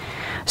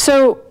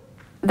 So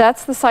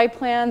that's the site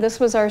plan. This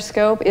was our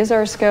scope, is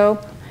our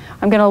scope.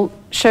 I'm going to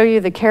show you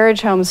the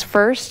carriage homes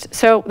first.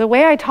 So the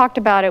way I talked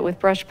about it with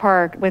Brush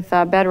Park, with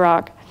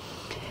Bedrock,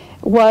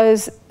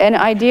 was an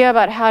idea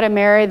about how to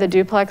marry the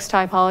duplex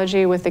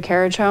typology with the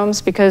carriage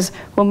homes, because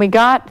when we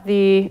got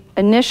the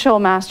initial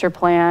master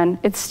plan,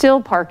 it's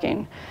still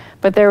parking,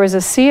 but there was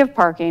a sea of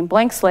parking,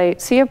 blank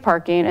slate, sea of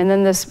parking, and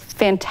then this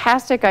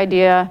fantastic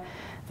idea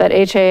that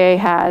HAA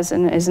has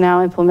and is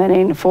now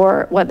implementing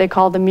for what they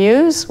call the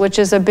Muse, which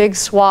is a big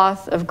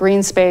swath of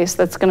green space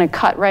that's going to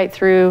cut right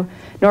through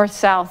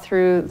north-south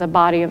through the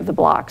body of the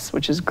blocks,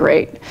 which is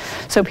great.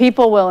 So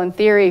people will, in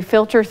theory,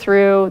 filter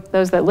through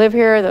those that live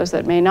here, those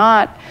that may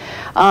not,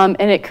 and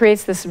it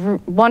creates this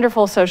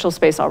wonderful social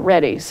space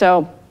already.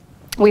 So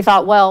we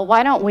thought, well,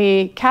 why don't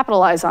we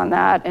capitalize on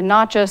that and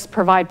not just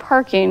provide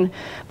parking,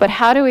 but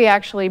how do we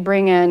actually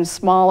bring in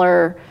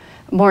smaller,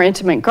 more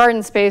intimate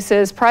garden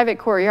spaces, private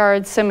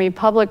courtyards,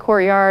 semi-public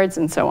courtyards,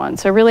 and so on.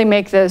 So really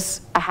make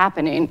this a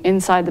happening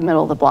inside the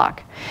middle of the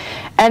block.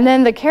 And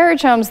then the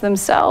carriage homes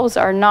themselves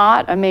are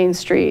not a main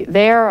street.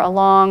 They are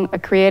along a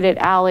created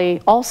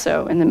alley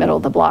also in the middle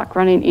of the block,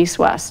 running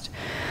east-west.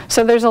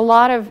 So there's a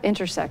lot of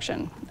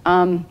intersection.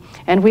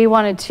 And we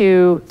wanted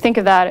to think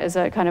of that as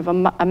a kind of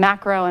a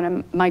macro and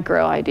a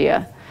micro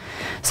idea.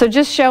 So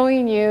just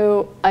showing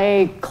you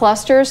a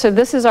cluster. So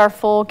this is our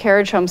full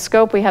carriage home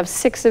scope. We have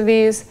 6 of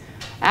these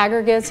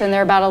aggregates, and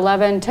they're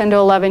about 10 to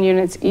 11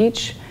 units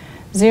each.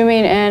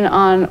 Zooming in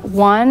on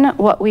one,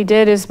 what we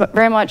did is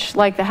very much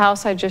like the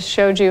house I just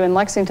showed you in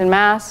Lexington,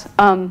 Mass.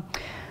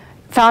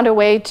 Found a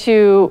way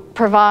to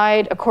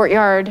provide a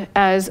courtyard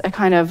as a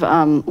kind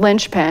of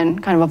linchpin,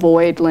 kind of a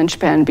void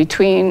linchpin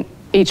between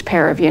each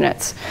pair of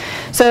units.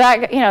 So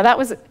that, that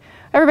was,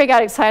 everybody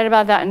got excited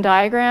about that in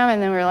diagram,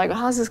 and then we were like, well,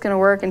 how's this going to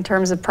work in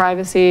terms of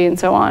privacy and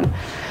so on?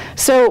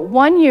 So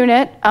one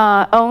unit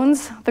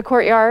owns the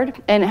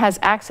courtyard and has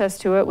access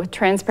to it with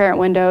transparent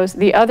windows.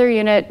 The other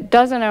unit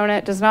doesn't own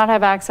it, does not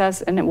have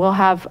access, and it will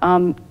have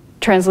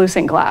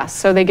translucent glass.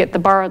 So they get the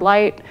borrowed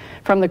light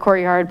from the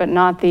courtyard, but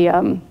not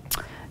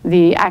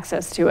the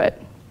access to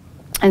it.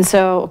 And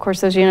so, of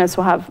course, those units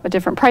will have a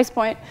different price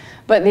point.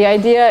 But the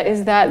idea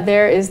is that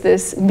there is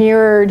this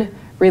mirrored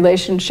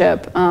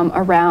relationship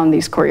around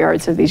these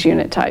courtyards of these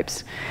unit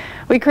types.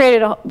 We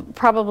created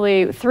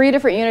probably 3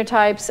 different unit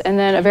types and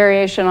then a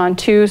variation on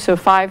 2, so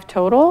 5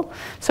 total.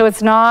 So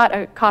it's not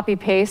a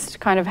copy-paste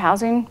kind of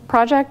housing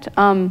project.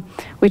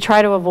 We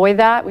try to avoid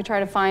that. We try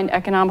to find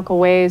economical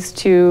ways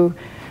to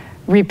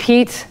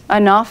repeat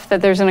enough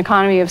that there's an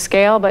economy of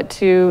scale, but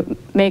to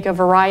make a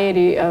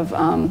variety of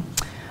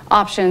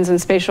options and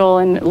spatial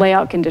and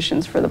layout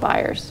conditions for the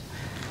buyers.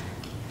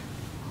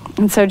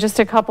 And so just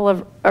a couple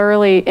of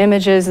early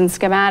images and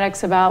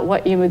schematics about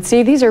what you would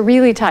see. These are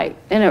really tight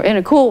in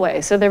a cool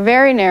way. So they're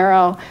very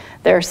narrow,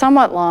 they're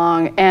somewhat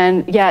long,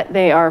 and yet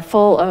they are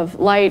full of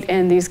light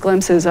and these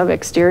glimpses of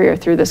exterior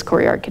through this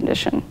courtyard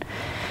condition.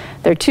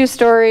 They're 2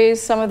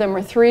 stories, some of them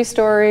are 3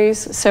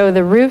 stories. So the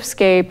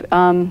roofscape,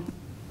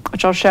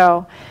 which I'll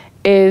show,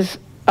 is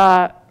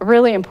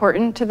really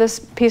important to this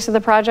piece of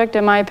the project,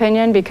 in my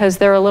opinion, because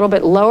they're a little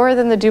bit lower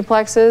than the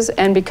duplexes,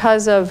 and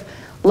because of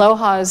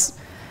LOHA's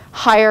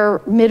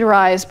higher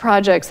mid-rise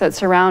projects that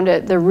surround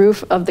it, the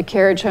roof of the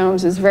carriage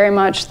homes is very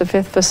much the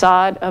 5th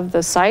facade of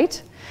the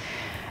site.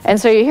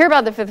 And so you hear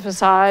about the 5th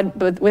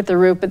facade with the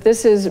roof, but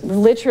this is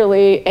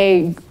literally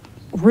a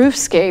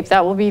roofscape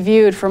that will be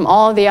viewed from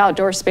all of the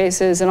outdoor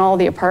spaces and all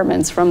the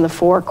apartments from the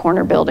 4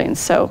 corner buildings.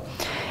 So,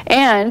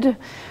 and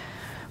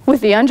with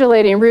the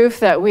undulating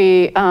roof that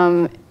we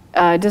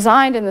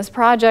designed in this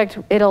project,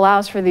 it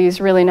allows for these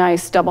really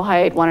nice double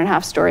height,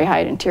 1.5 story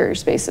height interior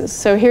spaces.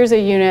 So here's a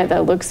unit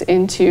that looks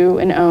into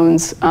and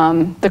owns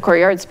the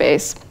courtyard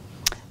space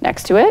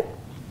next to it.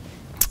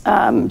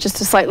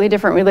 Just a slightly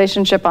different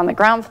relationship on the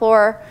ground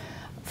floor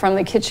from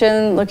the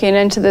kitchen looking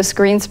into this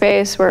green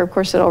space where of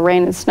course it'll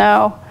rain and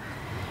snow.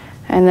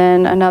 And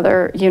then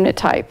another unit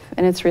type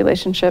and its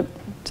relationship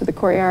to the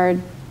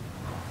courtyard.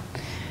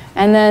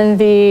 And then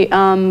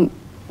the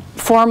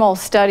formal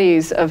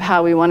studies of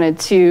how we wanted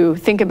to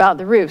think about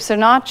the roof. So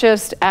not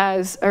just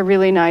as a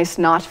really nice,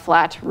 not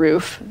flat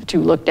roof to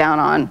look down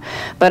on,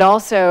 but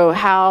also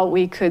how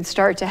we could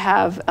start to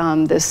have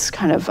this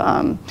kind of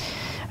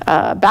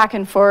back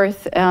and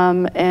forth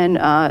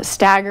and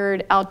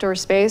staggered outdoor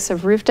space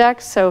of roof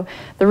decks. So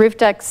the roof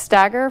decks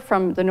stagger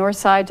from the north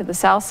side to the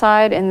south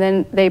side, and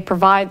then they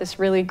provide this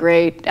really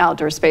great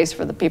outdoor space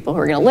for the people who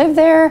are going to live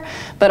there,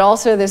 but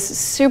also this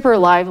super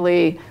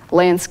lively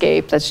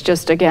landscape that's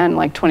just, again,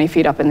 like 20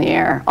 feet up in the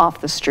air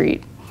off the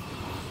street.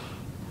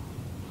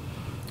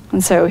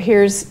 And so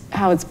here's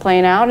how it's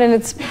playing out, and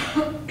it's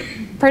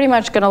pretty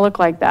much going to look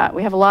like that.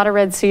 We have a lot of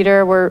red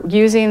cedar. We're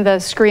using the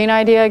screen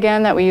idea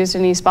again that we used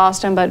in East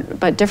Boston,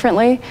 but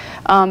differently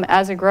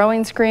as a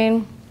growing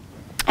screen.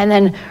 And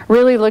then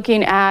really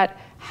looking at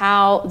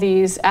how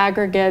these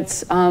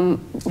aggregates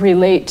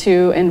relate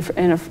to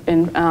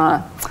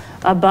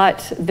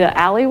abut the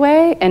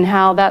alleyway, and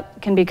how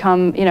that can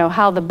become,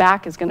 how the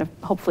back is going to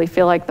hopefully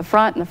feel like the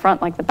front and the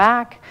front like the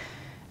back.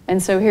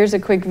 And so here's a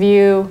quick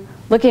view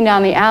looking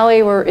down the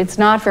alley where it's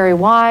not very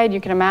wide, you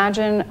can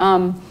imagine,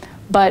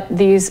 but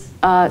these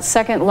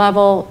second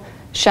level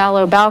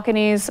shallow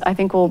balconies I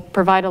think will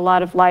provide a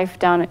lot of life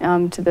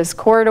down to this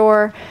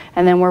corridor.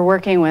 And then we're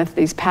working with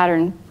these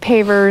pattern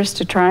pavers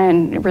to try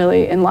and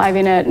really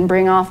enliven it and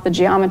bring off the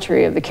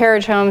geometry of the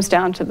carriage homes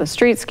down to the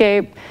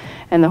streetscape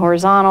and the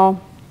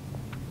horizontal.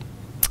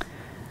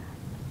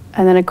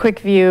 And then a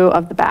quick view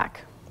of the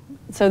back.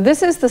 So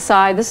this is the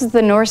side, this is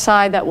the north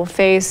side that will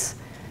face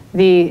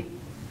the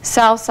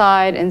south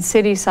side and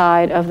city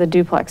side of the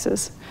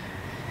duplexes.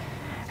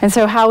 And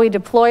so how we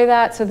deploy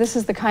that, so this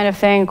is the kind of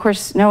thing, of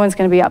course, no one's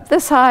going to be up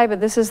this high, but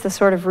this is the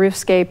sort of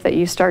roofscape that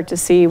you start to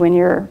see when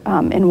you're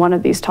in one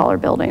of these taller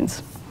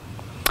buildings.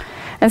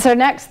 And so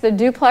next, the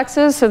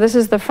duplexes. So this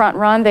is the front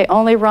run. They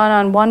only run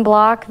on one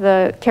block.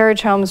 The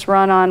carriage homes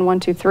run on 1,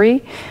 2,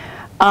 3.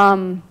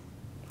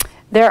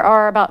 There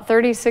are about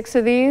 36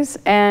 of these,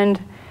 and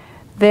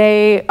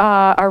they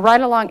are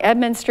right along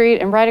Edmond Street,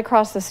 and right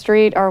across the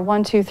street are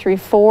 1, 2, 3,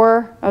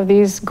 4 of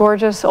these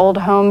gorgeous old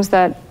homes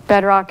that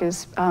Bedrock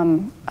is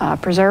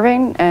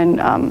preserving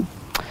and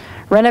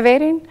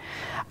renovating.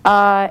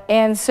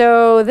 And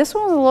so this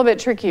one was a little bit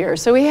trickier.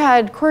 So we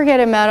had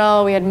corrugated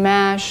metal, we had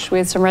mesh, we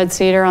had some red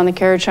cedar on the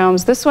carriage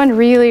homes. This one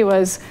really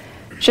was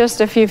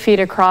just a few feet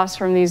across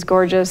from these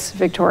gorgeous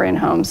Victorian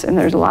homes, and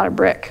there's a lot of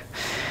brick.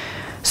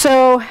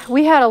 So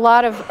we had a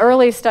lot of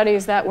early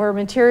studies that were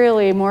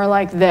materially more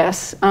like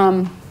this.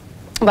 But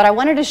I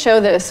wanted to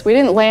show this. We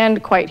didn't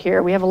land quite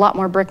here. We have a lot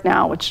more brick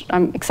now, which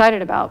I'm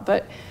excited about.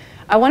 But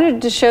I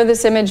wanted to show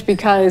this image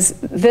because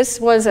this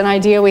was an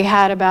idea we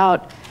had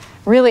about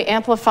really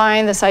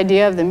amplifying this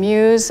idea of the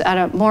muse at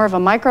a more of a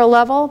micro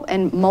level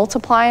and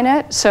multiplying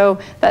it so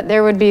that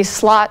there would be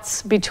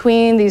slots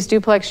between these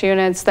duplex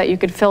units that you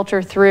could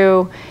filter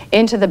through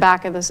into the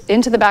back of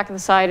the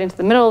side, into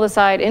the middle of the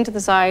side, into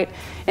the side,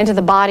 into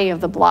the body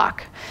of the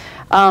block.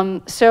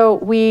 So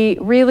we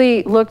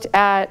really looked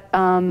at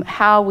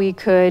how we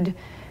could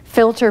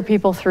filter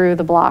people through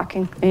the block,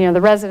 and the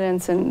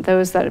residents and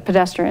those that are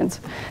pedestrians.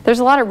 There's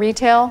a lot of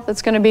retail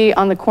that's going to be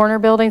on the corner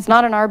buildings,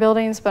 not in our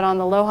buildings, but on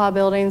the Loha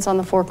buildings on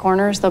the four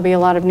corners. There'll be a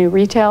lot of new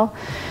retail.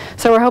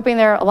 So we're hoping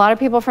there are a lot of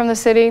people from the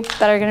city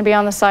that are going to be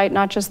on the site,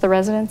 not just the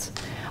residents.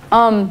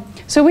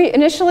 So we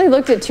initially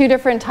looked at two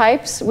different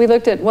types. We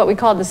looked at what we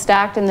called the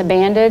stacked and the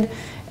banded,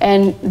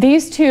 and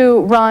these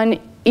two run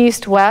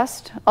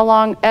east-west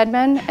along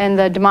Edmond, and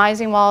the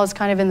demising wall is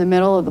kind of in the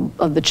middle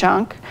of the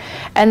chunk.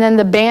 And then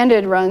the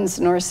banded runs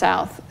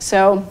north-south.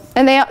 So,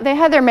 and they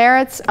had their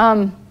merits.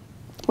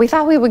 We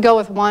thought we would go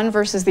with one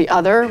versus the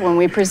other when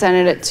we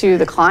presented it to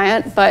the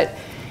client, but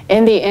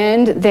in the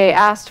end, they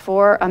asked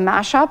for a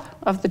mashup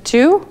of the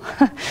two,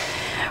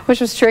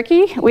 which was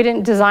tricky. We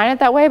didn't design it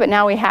that way, but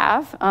now we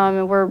have.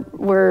 And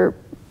we're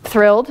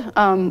thrilled,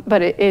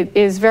 but it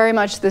is very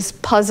much this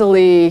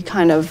puzzly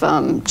kind of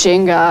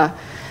Jenga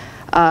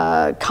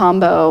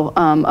combo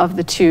of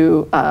the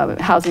two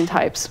housing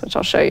types, which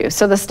I'll show you.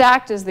 So the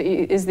stacked is the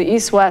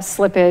east-west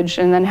slippage,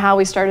 and then how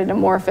we started to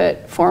morph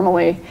it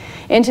formally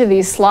into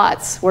these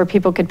slots where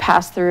people could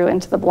pass through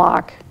into the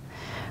block,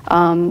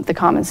 the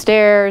common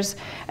stairs.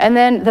 And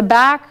then the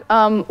back,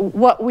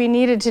 what we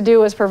needed to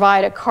do was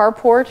provide a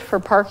carport for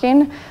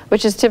parking,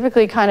 which is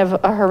typically kind of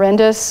a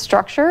horrendous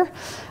structure.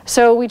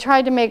 So we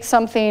tried to make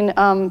something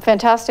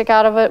fantastic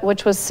out of it,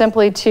 which was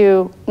simply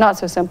to, not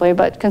so simply,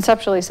 but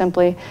conceptually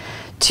simply,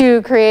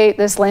 to create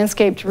this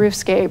landscaped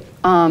roofscape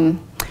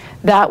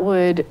that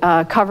would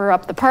cover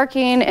up the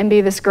parking and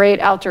be this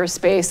great outdoor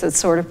space that's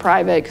sort of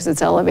private because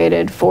it's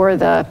elevated for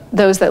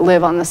those that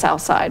live on the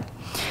south side.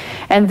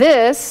 And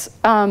this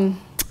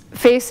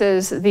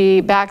faces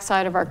the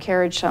backside of our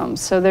carriage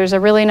homes. So there's a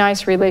really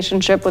nice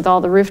relationship with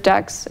all the roof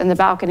decks and the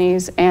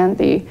balconies and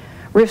the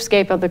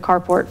roofscape of the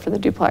carport for the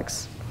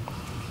duplex.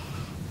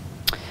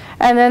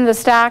 And then the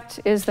stacked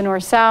is the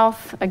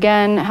north-south.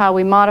 Again, how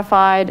we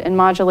modified and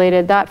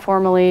modulated that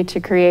formally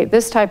to create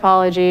this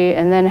typology,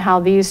 and then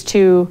how these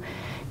two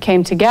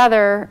came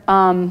together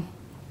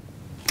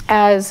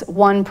as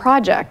one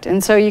project.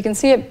 And so you can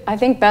see it, I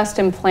think, best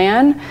in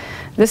plan.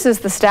 This is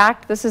the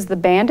stacked, this is the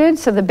banded.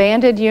 So the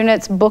banded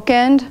units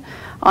bookend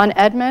on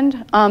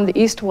Edmond, the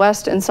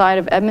east-west inside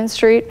of Edmond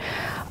Street,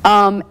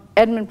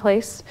 Edmond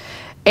Place.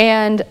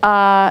 And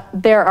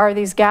there are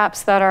these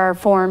gaps that are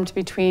formed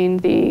between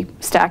the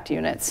stacked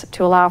units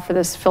to allow for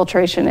this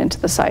filtration into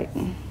the site.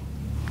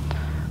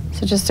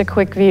 So just a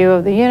quick view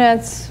of the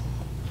units,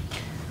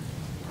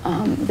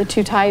 the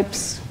two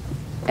types,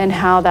 and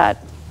how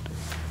that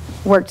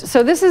worked.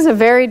 So this is a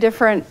very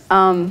different,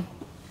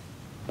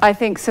 I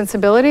think,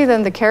 sensibility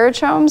than the carriage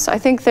homes. I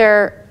think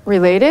they're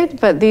related,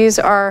 but these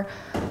are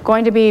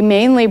going to be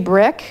mainly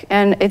brick,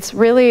 and it's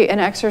really an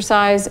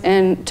exercise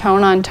in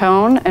tone on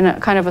tone and a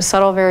kind of a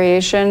subtle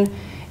variation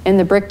in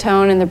the brick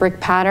tone and the brick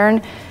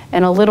pattern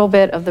and a little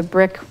bit of the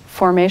brick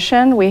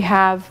formation. We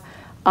have,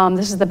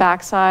 this is the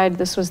back side,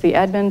 this was the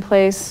Edmund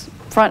Place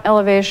front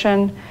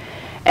elevation.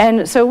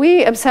 And so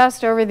we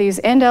obsessed over these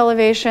end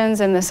elevations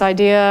and this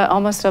idea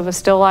almost of a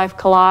still life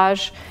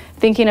collage,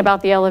 thinking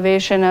about the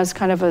elevation as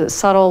kind of a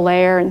subtle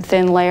layer and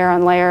thin layer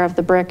on layer of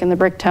the brick and the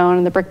brick tone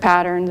and the brick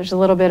pattern. There's a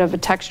little bit of a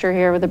texture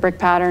here with the brick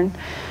pattern,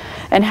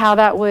 and how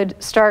that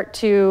would start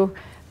to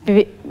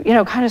be,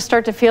 kind of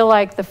start to feel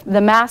like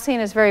the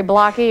massing is very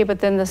blocky, but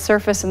then the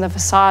surface and the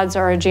facades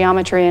are a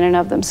geometry in and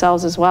of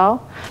themselves as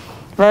well.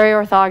 Very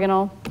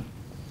orthogonal.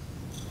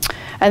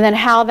 And then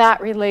how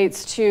that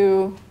relates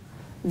to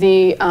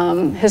the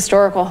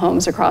historical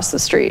homes across the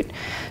street.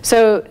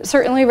 So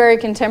certainly very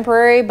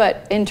contemporary,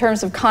 but in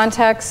terms of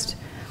context,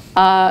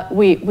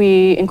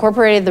 we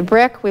incorporated the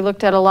brick. We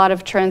looked at a lot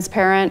of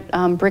transparent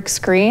brick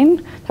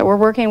screen that we're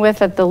working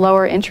with at the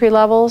lower entry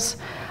levels.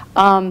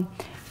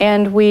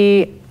 And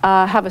we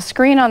have a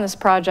screen on this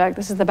project.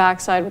 This is the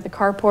backside with the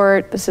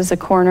carport. This is a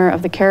corner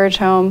of the carriage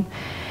home.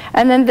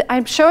 And then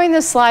I'm showing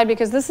this slide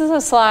because this is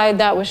a slide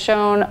that was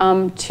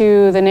shown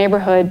to the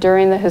neighborhood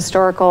during the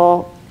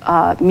historical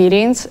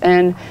meetings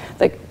and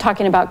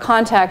talking about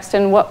context.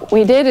 And what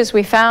we did is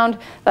we found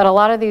that a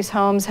lot of these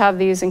homes have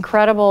these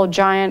incredible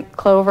giant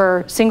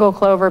clover, single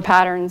clover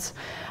patterns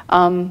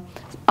on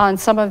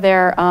some of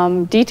their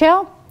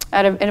detail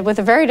with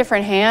a very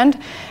different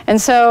hand.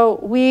 And so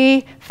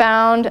we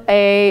found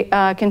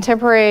a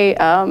contemporary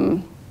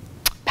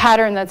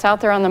pattern that's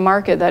out there on the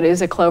market that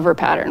is a clover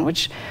pattern,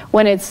 which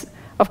when it's,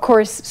 of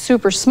course,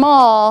 super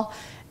small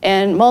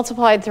and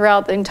multiplied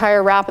throughout the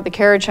entire wrap of the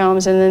carriage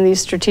homes and then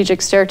these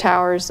strategic stair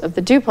towers of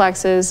the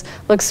duplexes,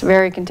 looks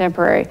very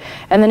contemporary.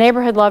 And the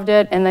neighborhood loved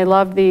it, and they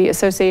loved the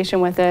association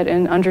with it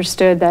and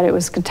understood that it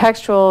was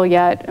contextual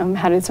yet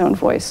had its own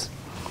voice.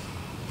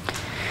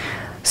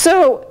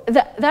 So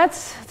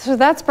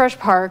that's Brush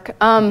Park.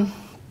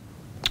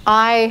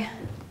 I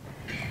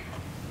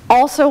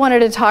also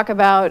wanted to talk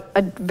about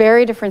a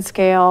very different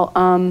scale.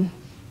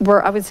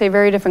 I would say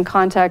very different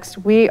context.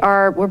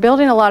 We're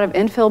building a lot of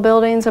infill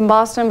buildings in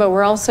Boston, but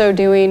we're also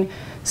doing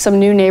some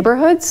new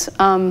neighborhoods.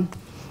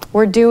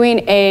 We're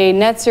doing a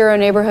net zero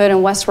neighborhood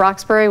in West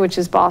Roxbury, which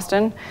is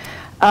Boston.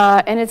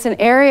 And it's an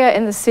area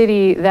in the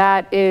city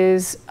that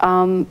is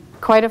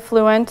quite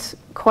affluent,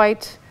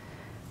 quite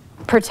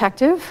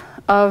protective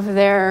of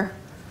their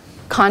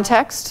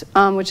context,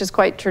 which is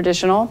quite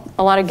traditional.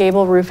 A lot of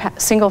gable roof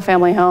single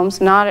family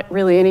homes, not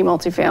really any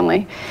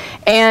multifamily.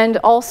 And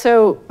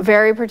also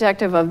very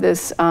protective of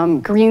this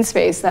green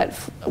space that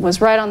was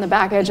right on the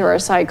back edge of our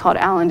site called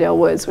Allendale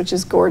Woods, which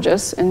is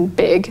gorgeous and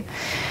big.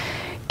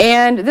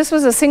 And this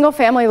was a single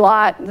family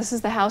lot. This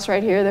is the house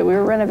right here that we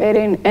were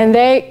renovating. And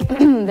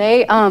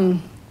the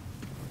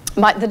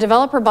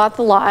developer bought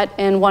the lot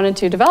and wanted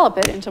to develop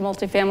it into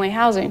multifamily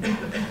housing.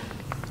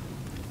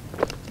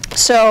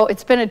 So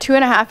it's been a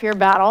 2.5-year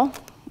battle.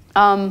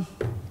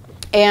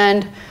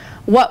 And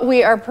what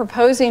we are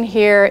proposing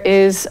here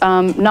is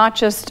not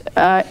just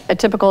a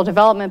typical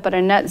development, but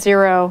a net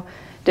zero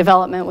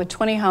development with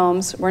 20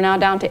 homes. We're now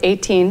down to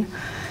 18.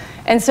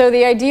 And so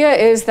the idea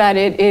is that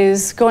it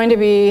is going to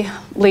be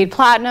LEED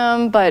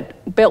Platinum,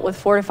 but built with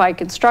fortified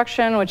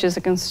construction, which is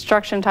a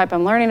construction type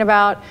I'm learning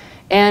about,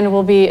 and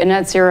will be a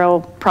net zero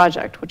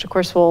project, which of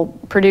course will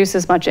produce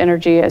as much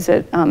energy as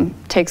it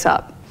takes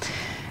up.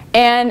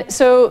 And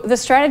so the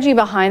strategy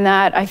behind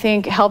that, I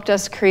think, helped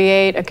us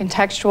create a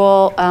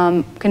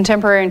contextual,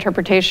 contemporary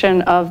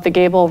interpretation of the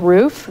gable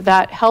roof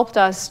that helped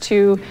us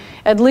to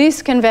at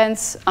least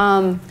convince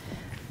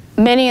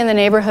many in the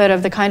neighborhood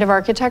of the kind of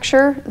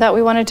architecture that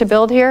we wanted to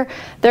build here.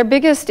 Their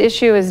biggest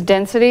issue is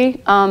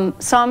density.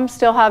 Some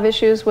still have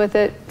issues with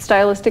it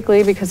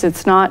stylistically because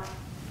it's not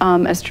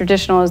as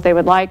traditional as they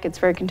would like. It's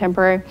very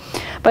contemporary.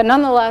 But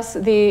nonetheless,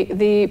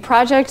 the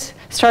project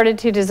started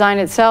to design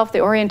itself.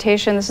 The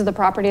orientation, this is the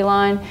property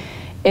line,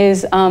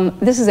 is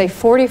this is a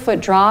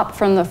 40-foot drop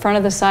from the front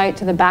of the site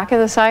to the back of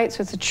the site.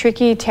 So it's a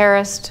tricky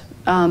terraced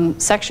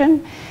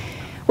section,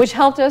 which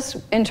helped us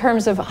in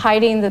terms of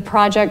hiding the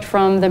project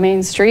from the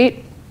main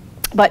street,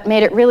 but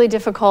made it really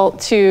difficult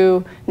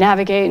to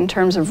navigate in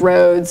terms of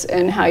roads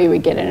and how you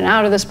would get in and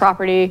out of this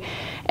property,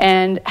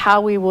 and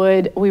how we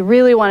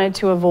really wanted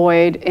to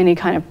avoid any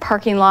kind of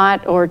parking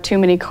lot or too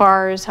many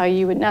cars, how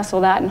you would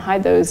nestle that and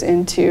hide those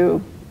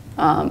into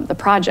the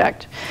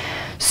project.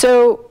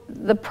 So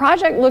the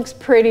project looks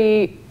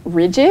pretty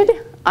rigid.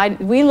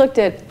 We looked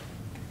at,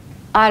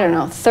 I don't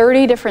know,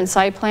 30 different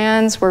site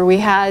plans where we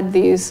had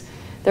these.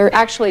 They're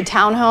actually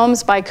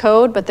townhomes by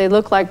code, but they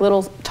look like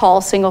little tall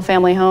single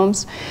family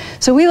homes.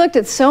 So we looked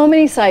at so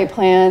many site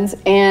plans,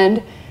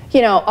 and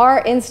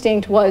our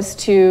instinct was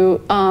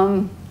to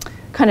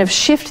kind of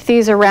shift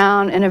these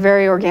around in a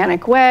very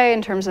organic way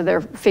in terms of their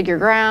figure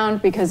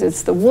ground, because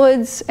it's the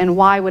woods, and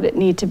why would it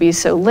need to be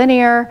so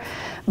linear?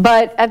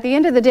 But at the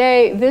end of the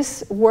day,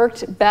 this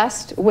worked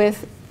best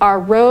with our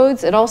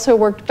roads. It also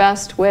worked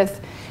best with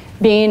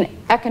being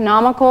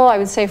economical, I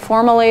would say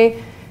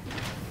formally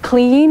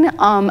clean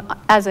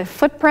as a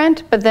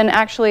footprint, but then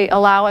actually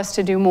allow us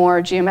to do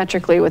more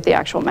geometrically with the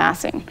actual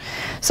massing.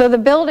 So the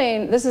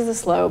building, this is the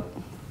slope.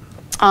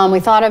 We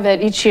thought of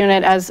it, each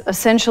unit, as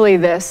essentially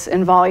this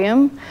in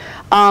volume.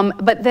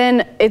 But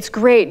then it's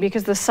great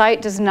because the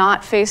site does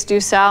not face due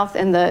south,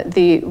 and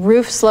the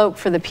roof slope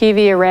for the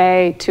PV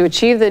array to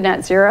achieve the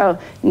net zero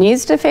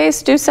needs to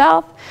face due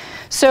south.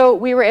 So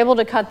we were able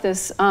to cut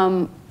this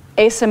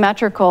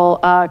asymmetrical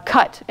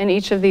cut in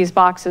each of these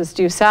boxes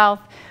due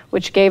south,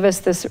 which gave us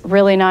this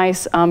really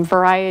nice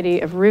variety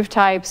of roof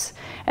types.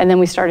 And then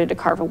we started to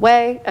carve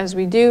away, as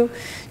we do,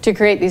 to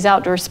create these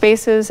outdoor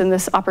spaces. And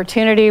this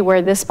opportunity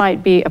where this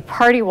might be a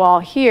party wall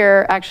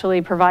here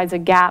actually provides a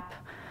gap,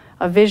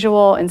 a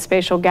visual and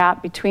spatial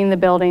gap between the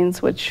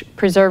buildings, which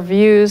preserve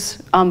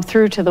views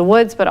through to the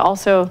woods, but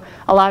also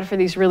allowed for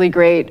these really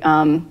great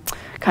kind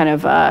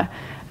of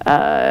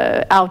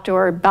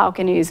outdoor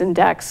balconies and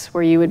decks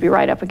where you would be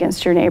right up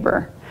against your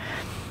neighbor.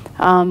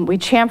 We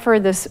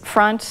chamfered this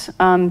front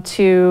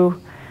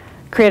to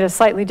create a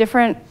slightly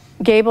different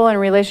gable in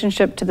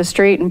relationship to the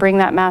street and bring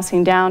that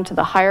massing down to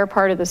the higher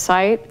part of the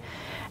site.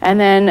 And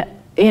then,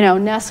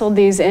 nestled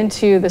these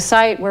into the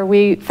site where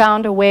we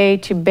found a way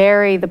to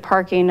bury the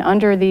parking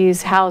under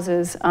these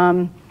houses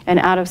and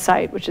out of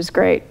sight, which is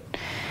great.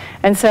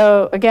 And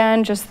so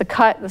again, just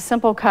the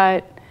simple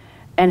cut,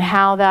 and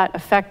how that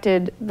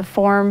affected the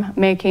form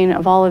making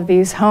of all of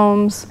these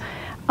homes,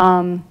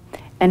 and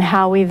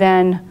how we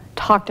then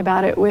talked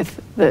about it with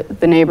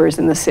the neighbors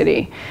in the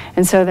city.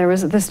 And so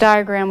this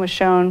diagram was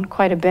shown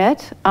quite a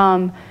bit,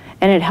 and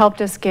it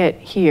helped us get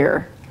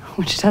here,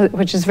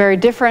 which is very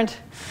different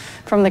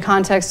from the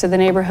context of the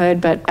neighborhood,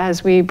 but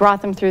as we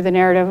brought them through the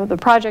narrative of the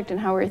project and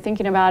how we were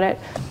thinking about it,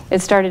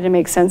 it started to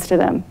make sense to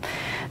them.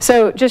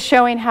 So just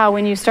showing how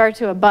when you start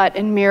to abut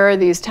and mirror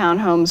these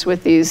townhomes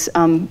with these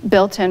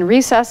built-in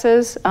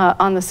recesses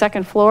on the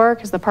second floor,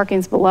 because the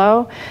parking's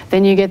below,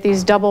 then you get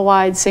these double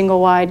wide, single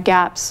wide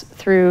gaps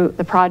through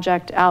the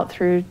project out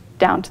through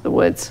down to the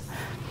woods.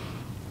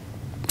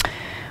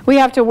 We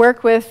have to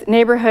work with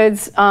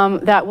neighborhoods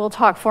that will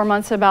talk 4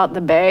 months about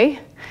the Bay.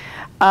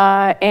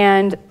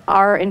 And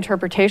our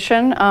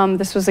interpretation,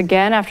 this was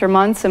again after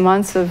months and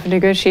months of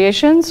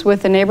negotiations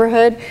with the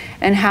neighborhood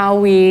and how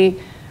we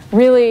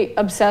really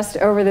obsessed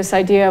over this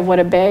idea of what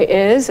a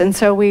bay is. And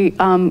so we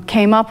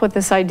came up with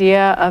this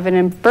idea of an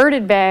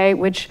inverted bay,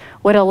 which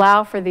would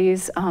allow for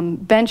these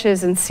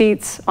benches and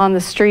seats on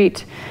the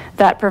street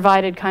that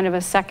provided kind of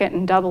a second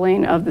and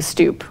doubling of the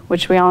stoop,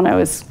 which we all know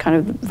is kind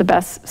of the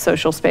best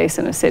social space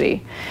in a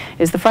city,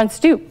 is the front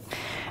stoop.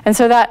 And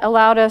so that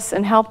allowed us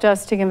and helped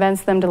us to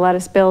convince them to let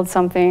us build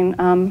something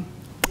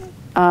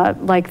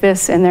like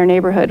this in their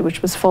neighborhood,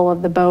 which was full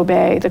of the bow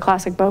bay, the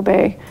classic bow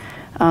bay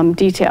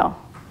detail.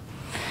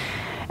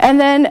 And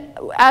then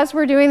as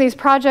we're doing these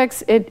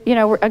projects,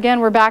 again,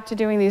 we're back to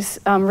doing these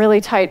really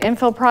tight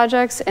infill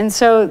projects. And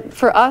so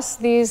for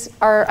us,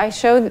 I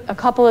showed a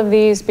couple of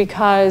these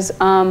because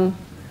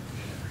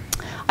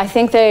I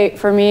think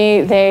for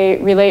me, they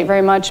relate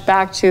very much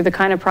back to the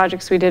kind of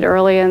projects we did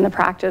early in the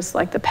practice,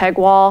 like the peg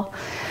wall,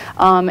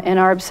 and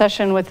our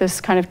obsession with this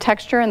kind of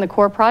texture in the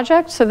core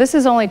project. So this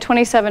is only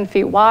 27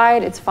 feet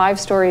wide, it's 5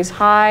 stories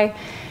high,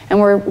 and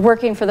we're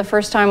working for the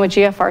first time with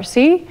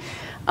GFRC.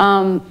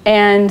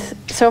 And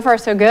so far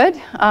so good.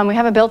 We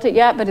haven't built it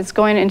yet, but it's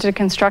going into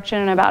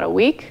construction in about a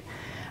week.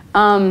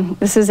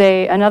 This is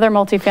another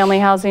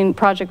multifamily housing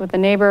project with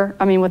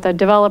a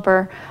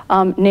developer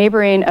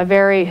neighboring a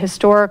very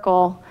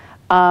historical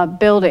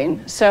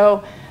building.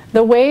 So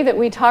the way that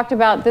we talked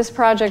about this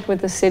project with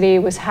the city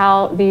was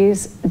how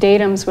these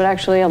datums would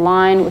actually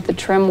align with the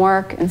trim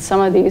work and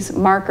some of these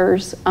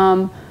markers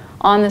on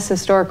this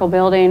historical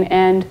building.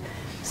 And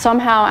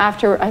somehow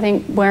after, I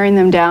think, wearing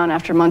them down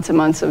after months and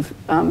months of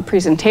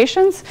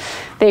presentations,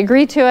 they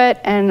agreed to it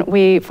and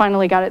we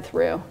finally got it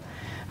through.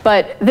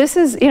 But this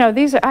is,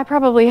 I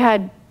probably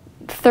had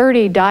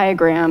 30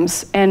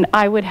 diagrams and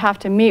I would have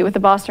to meet with the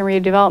Boston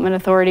Redevelopment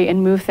Authority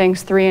and move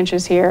things 3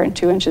 inches here and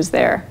 2 inches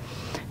there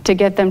to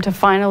get them to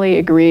finally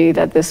agree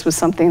that this was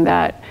something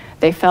that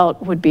they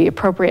felt would be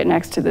appropriate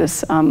next to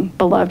this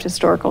beloved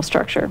historical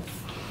structure.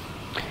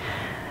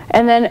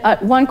 And then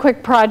one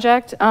quick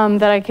project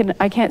that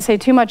I can't say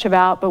too much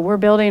about, but we're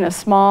building a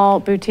small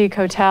boutique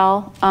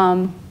hotel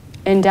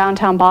in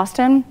downtown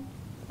Boston,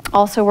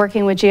 also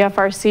working with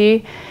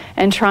GFRC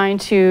and trying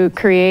to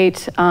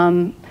create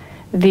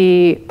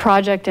the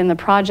project in the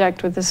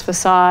project with this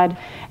facade,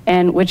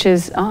 and which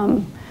is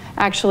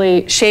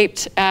actually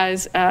shaped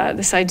as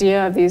this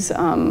idea of these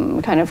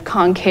kind of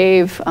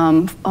concave,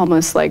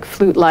 almost like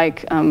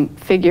flute-like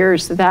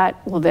figures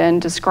that will then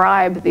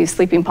describe these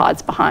sleeping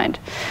pods behind.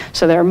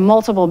 So there are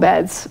multiple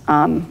beds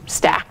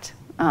stacked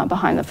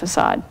behind the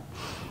facade.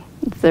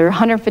 There are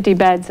 150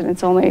 beds and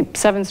it's only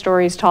 7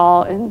 stories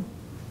tall and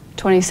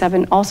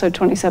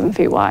 27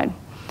 feet wide.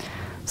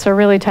 So a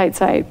really tight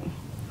site.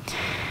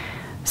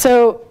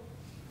 So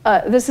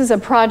this is a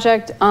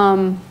project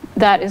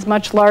that is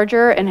much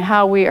larger, and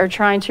how we are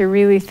trying to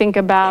really think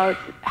about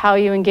how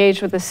you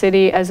engage with the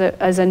city as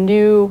a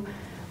new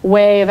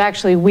way of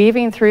actually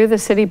weaving through the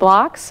city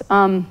blocks.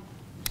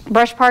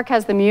 Brush Park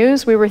has the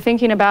Muse. We were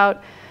thinking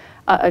about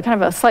a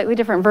kind of a slightly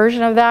different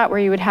version of that, where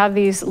you would have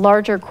these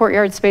larger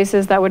courtyard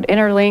spaces that would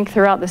interlink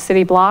throughout the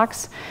city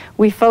blocks.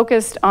 We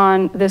focused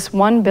on this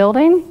one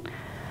building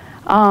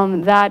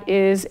that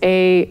is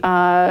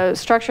a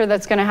structure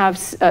that's going to have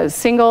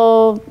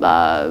single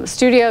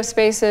studio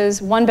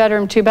spaces, 1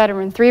 bedroom, 2 bedroom,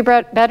 and 3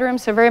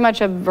 bedrooms, so very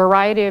much a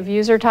variety of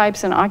user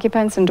types and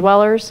occupants and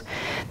dwellers.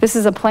 This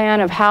is a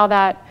plan of how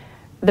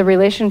the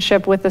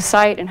relationship with the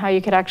site and how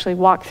you could actually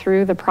walk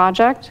through the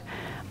project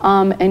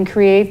and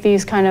create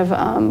these kind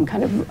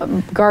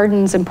of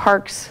gardens and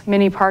parks,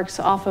 mini parks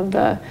off of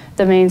the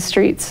main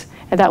streets,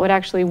 and that would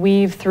actually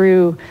weave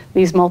through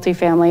these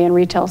multifamily and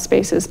retail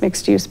spaces,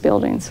 mixed-use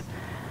buildings.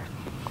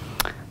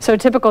 So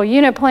typical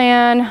unit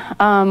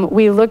plan,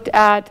 we looked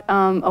at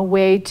a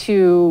way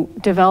to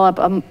develop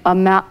a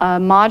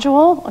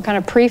module, a kind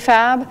of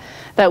prefab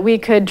that we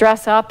could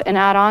dress up and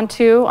add on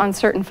to on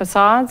certain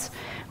facades.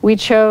 We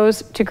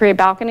chose to create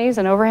balconies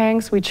and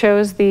overhangs. We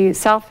chose the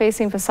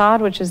south-facing facade,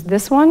 which is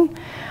this one,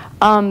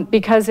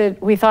 because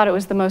we thought it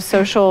was the most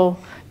social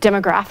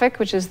demographic,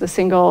 which is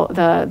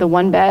the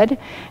one bed,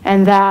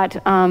 and that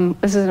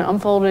this is an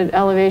unfolded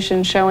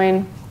elevation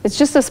showing, it's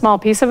just a small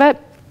piece of it.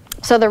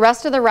 So the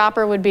rest of the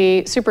wrapper would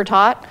be super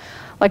taut,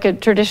 like a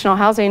traditional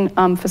housing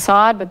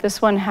facade, but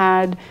this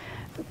one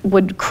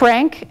would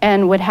crank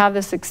and would have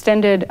this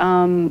extended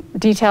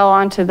detail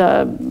onto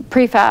the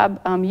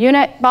prefab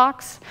unit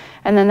box,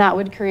 and then that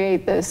would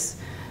create this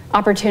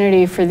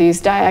opportunity for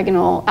these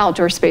diagonal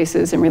outdoor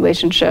spaces in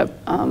relationship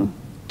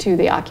to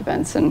the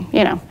occupants, and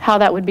how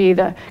that would be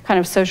the kind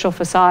of social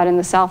facade in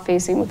the south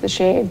facing with the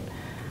shade.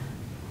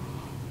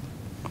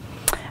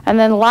 And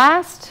then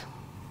last,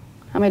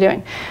 how am I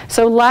doing?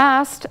 So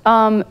last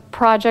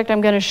project I'm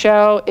going to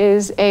show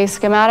is a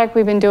schematic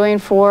we've been doing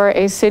for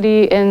a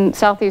city in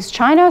Southeast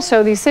China.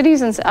 So these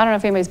cities, and I don't know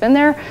if anybody's been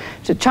there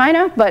to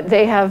China, but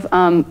they have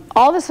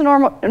all this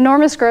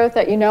enormous growth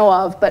that you know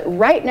of, but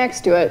right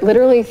next to it,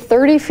 literally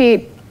 30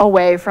 feet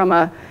away from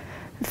a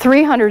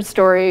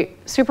 300-story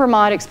super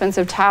mod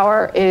expensive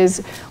tower,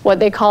 is what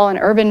they call an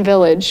urban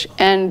village.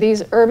 And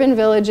these urban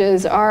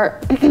villages are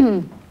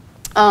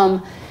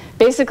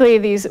basically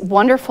these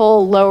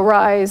wonderful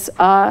low-rise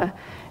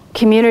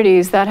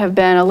communities that have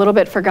been a little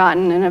bit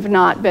forgotten and have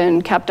not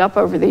been kept up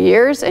over the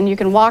years. And you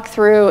can walk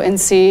through and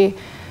see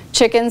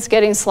chickens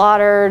getting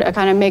slaughtered, a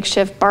kind of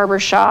makeshift barber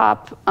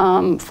shop,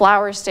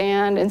 flower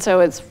stand, and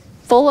so it's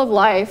full of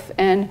life.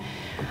 And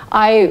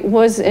I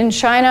was in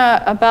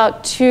China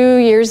about 2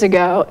 years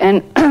ago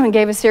and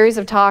gave a series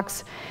of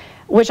talks,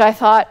 which I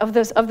thought of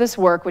this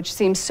work, which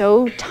seems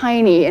so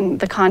tiny in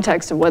the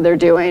context of what they're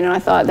doing, and I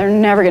thought they're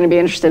never going to be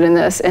interested in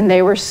this. And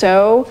they were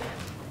so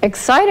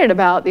excited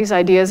about these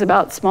ideas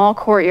about small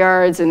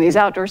courtyards and these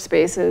outdoor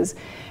spaces.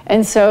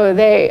 And so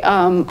they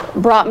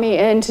brought me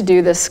in to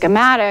do the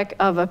schematic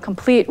of a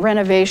complete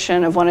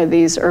renovation of one of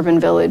these urban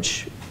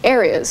village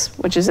areas,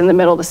 which is in the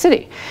middle of the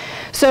city.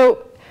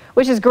 So,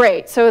 which is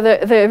great. So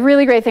the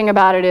really great thing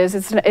about it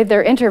is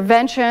they're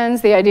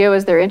interventions. The idea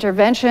was they're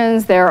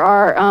interventions. There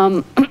are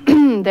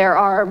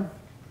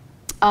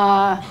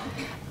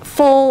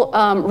full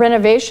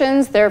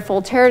renovations, there are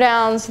full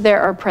teardowns,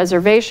 there are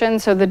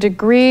preservations. So the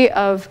degree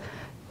of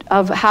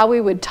how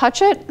we would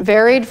touch it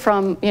varied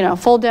from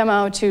full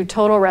demo to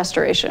total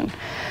restoration.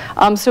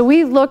 So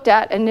we looked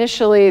at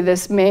initially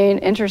this main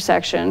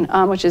intersection,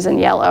 which is in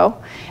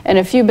yellow, and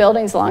a few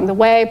buildings along the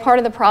way. Part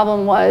of the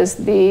problem was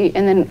the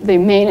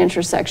main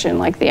intersection,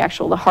 like the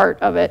heart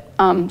of it.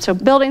 So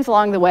buildings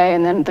along the way,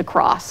 and then the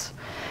cross.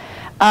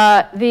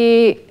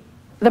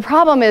 The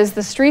problem is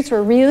the streets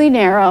were really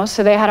narrow,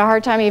 so they had a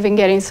hard time even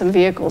getting some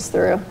vehicles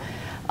through.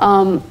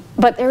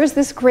 But there was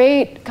this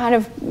great kind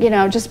of,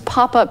 just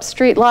pop-up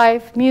street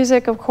life,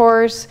 music, of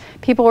course.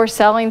 People were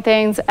selling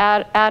things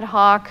ad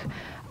hoc.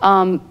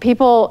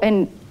 People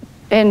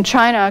in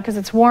China, because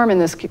it's warm in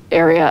this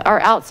area, are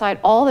outside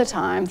all the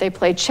time. They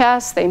play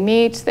chess, they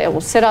meet, they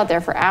will sit out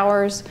there for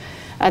hours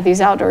at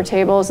these outdoor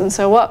tables. And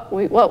so what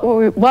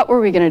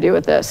were we going to do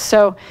with this?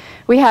 So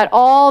we had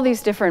all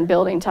these different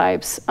building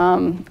types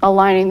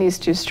aligning these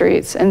two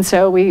streets. And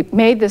so we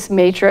made this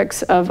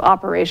matrix of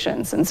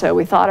operations. And so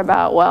we thought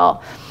about,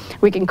 well,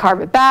 we can carve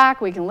it back,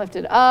 we can lift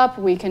it up,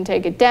 we can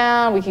take it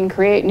down, we can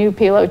create new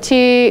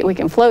PLOT, we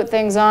can float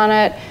things on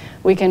it,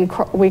 we can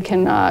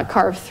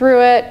carve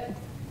through it,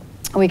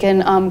 we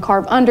can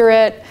carve under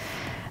it.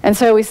 And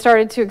so we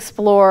started to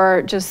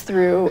explore just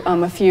through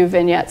a few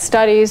vignette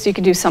studies. You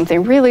could do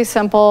something really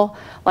simple,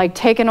 like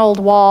take an old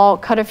wall,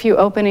 cut a few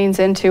openings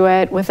into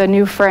it with a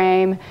new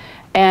frame,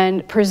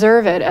 and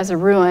preserve it as a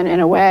ruin in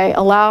a way,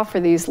 allow for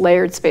these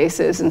layered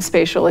spaces and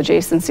spatial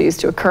adjacencies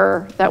to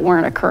occur that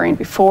weren't occurring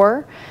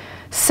before.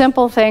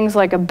 Simple things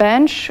like a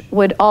bench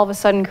would all of a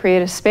sudden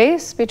create a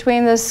space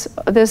between this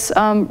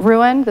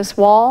ruin, this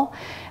wall,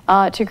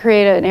 to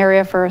create an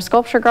area for a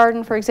sculpture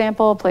garden, for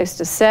example, a place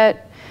to sit.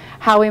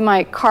 how we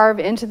might carve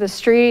into the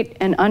street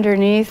and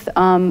underneath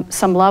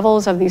some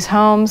levels of these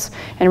homes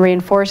and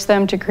reinforce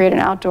them to create an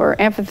outdoor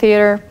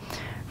amphitheater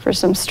for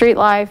some street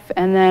life,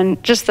 and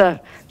then just the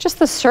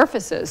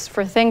surfaces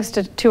for things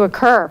to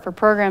occur, for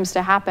programs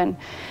to happen.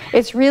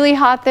 It's really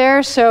hot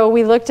there, so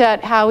we looked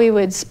at how we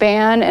would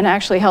span and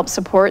actually help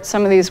support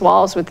some of these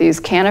walls with these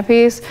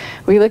canopies.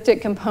 We looked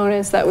at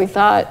components that we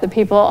thought the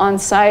people on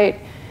site,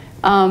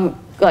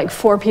 like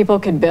 4 people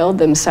could build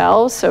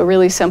themselves, so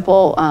really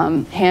simple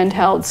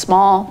handheld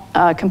small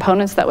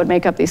components that would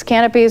make up these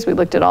canopies. We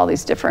looked at all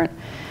these different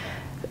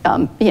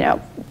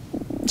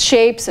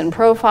shapes and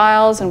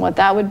profiles and what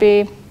that would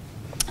be.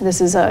 This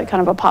is a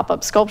kind of a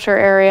pop-up sculpture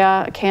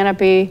area, a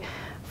canopy,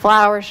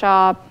 flower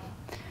shop,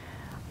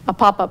 a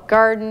pop-up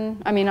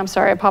garden,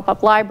 a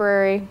pop-up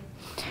library.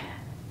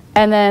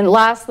 And then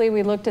lastly,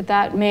 we looked at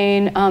that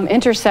main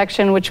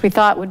intersection, which we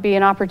thought would be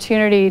an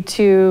opportunity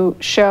to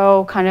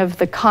show kind of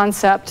the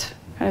concept,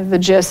 kind of the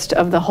gist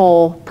of the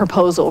whole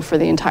proposal for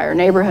the entire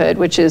neighborhood,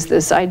 which is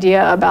this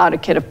idea about a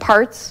kit of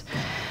parts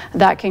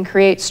that can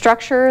create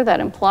structure that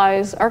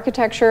implies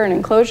architecture and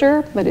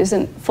enclosure, but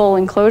isn't full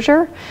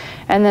enclosure.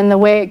 And then the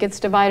way it gets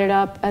divided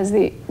up as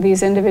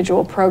these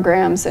individual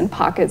programs and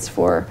pockets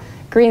for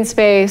green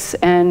space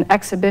and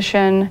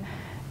exhibition,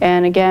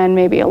 and again,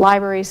 maybe a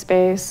library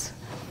space,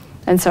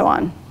 and so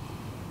on.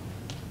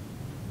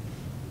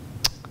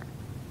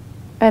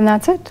 And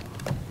that's it.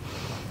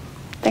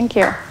 Thank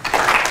you.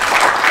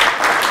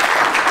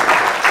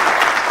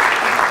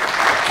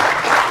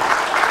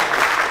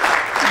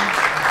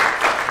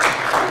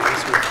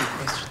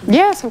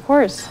 Yes, of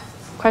course.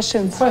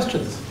 Questions?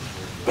 Questions?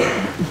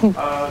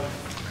 I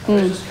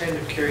was just kind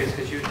of curious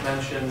because you had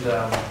mentioned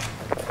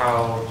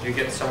how you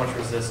get so much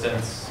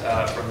resistance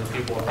from the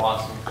people in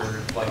Boston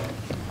for like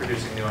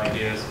producing new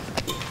ideas.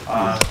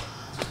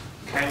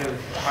 Kind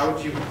of, how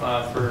would you,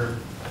 for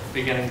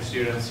beginning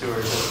students who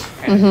are just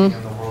kind of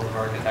in the world of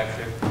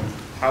architecture,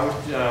 how would,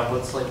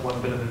 what's like one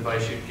bit of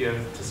advice you'd give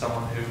to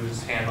someone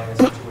who's handling a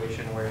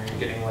situation where you're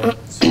getting like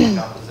so much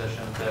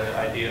opposition to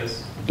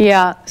ideas?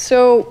 Yeah,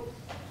 so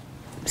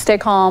stay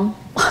calm.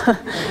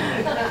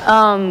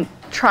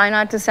 Try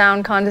not to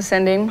sound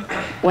condescending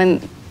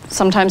when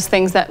sometimes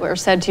things that were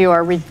said to you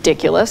are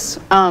ridiculous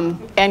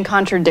and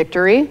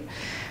contradictory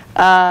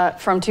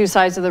from 2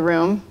 sides of the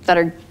room that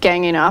are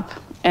ganging up,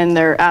 and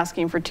they're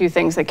asking for 2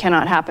 things that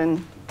cannot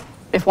happen.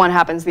 If one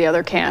happens, the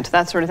other can't,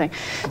 that sort of thing.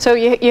 So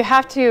you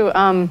have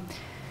to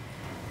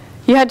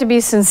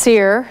be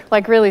sincere,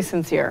 like really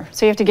sincere.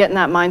 So you have to get in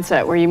that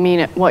mindset where you mean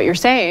it, what you're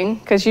saying,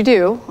 because you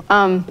do.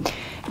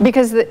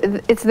 Because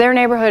it's their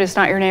neighborhood, it's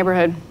not your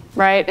neighborhood,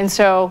 right? And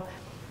so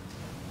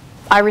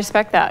I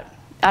respect that.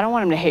 I don't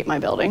want them to hate my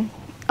building.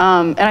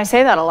 And I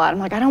say that a lot. I'm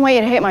like, I don't want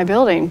you to hate my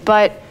building,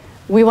 but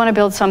we want to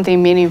build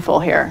something meaningful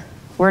here.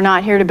 We're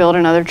not here to build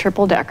another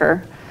triple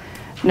decker.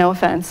 No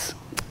offense.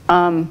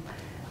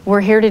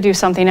 We're here to do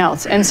something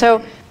else. And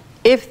so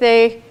if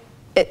the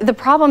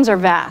problems are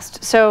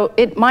vast. So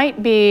it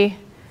might be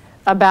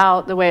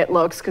about the way it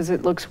looks because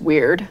it looks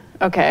weird,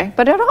 okay?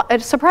 But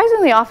it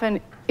surprisingly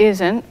often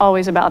isn't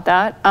always about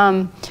that.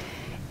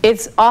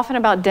 It's often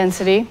about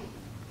density.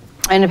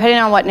 And depending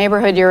on what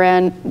neighborhood you're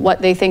in,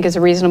 what they think is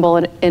reasonable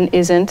and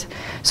isn't.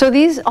 So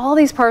all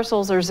these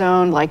parcels are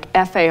zoned like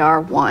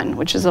FAR1,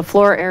 which is a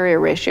floor area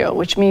ratio,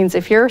 which means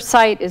if your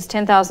site is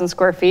 10,000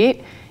 square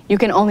feet, you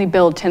can only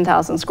build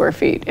 10,000 square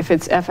feet if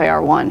it's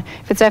FAR1.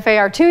 If it's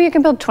FAR2, you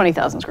can build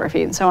 20,000 square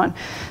feet and so on.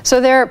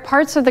 So there are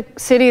parts of the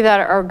city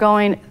that are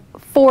going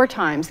 4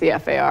 times the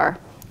FAR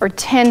or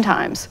 10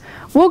 times.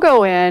 We'll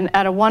go in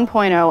at a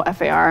 1.0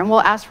 FAR and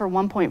we'll ask for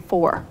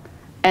 1.4,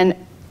 and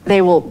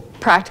they will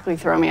practically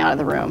throw me out of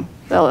the room.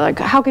 They're like,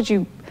 how could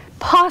you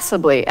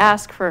possibly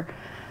ask for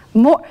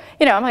more?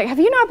 You know, I'm like, have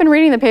you not been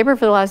reading the paper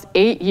for the last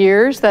 8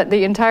 years that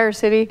the entire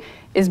city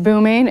is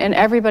booming and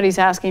everybody's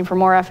asking for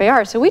more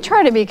FAR? So we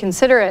try to be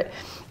considerate,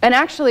 and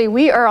actually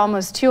we are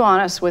almost too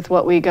honest with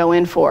what we go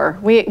in for.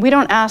 We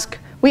don't ask,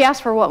 we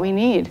ask for what we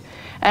need.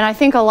 And I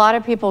think a lot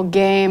of people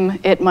game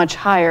it much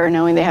higher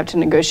knowing they have to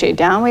negotiate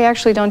down. We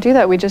actually don't do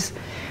that. We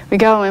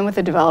go in with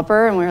the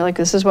developer and we're like,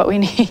 this is what we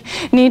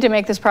need to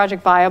make this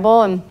project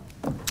viable. And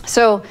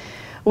so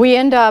we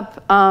end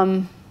up,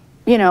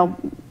 you know,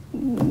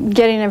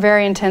 getting in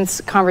very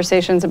intense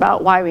conversations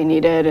about why we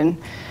need it. And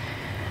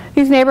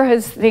these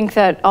neighborhoods think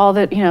that all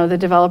the, you know, the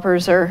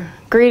developers are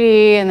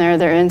greedy and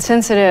they're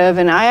insensitive.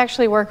 And I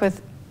actually work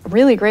with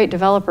really great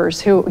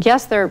developers who,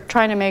 yes, they're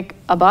trying to make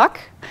a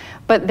buck,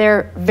 but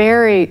they're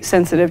very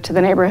sensitive to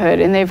the neighborhood,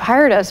 and they've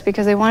hired us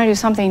because they want to do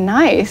something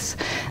nice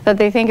that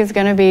they think is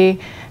going to be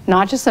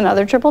not just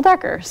another triple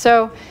decker.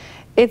 So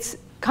it's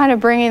kind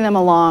of bringing them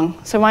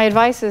along. So my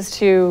advice is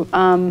to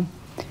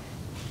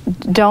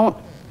don't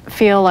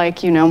feel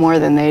like you know more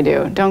than they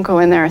do. Don't go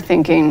in there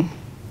thinking,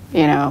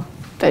 you know,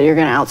 that you're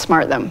going to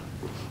outsmart them,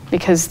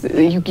 because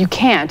you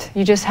can't.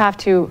 You just have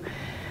to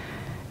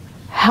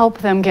help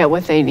them get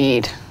what they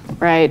need,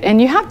 right? And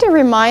you have to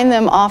remind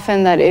them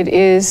often that it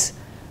is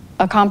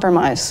a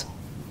compromise.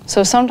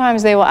 So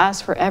sometimes they will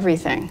ask for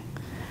everything.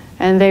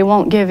 and they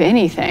won't give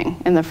anything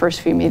in the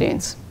first few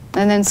meetings.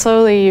 And then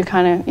slowly you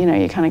kind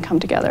of come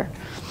together.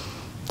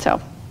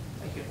 So,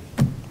 Thank you.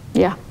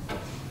 Yeah.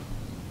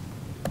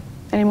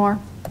 Any more?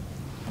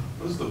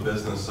 What does the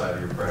business side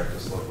of your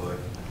practice look like?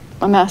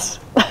 A mess.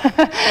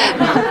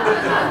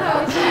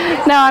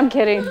 No, I'm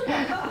kidding.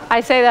 I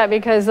say that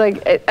because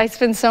like I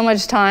spend so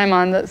much time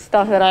on the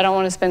stuff that I don't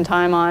want to spend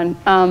time on.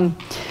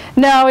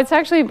 No, it's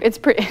actually, what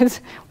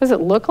does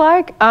it look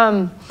like?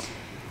 Well,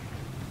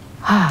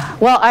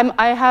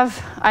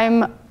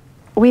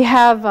 we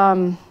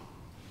have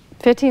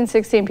 15,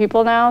 16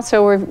 people now,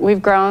 so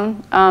we've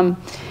grown.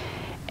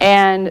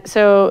 And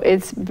so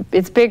it's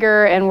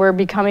bigger, and we're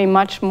becoming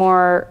much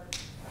more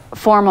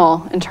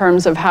formal in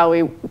terms of how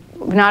we,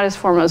 not as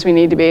formal as we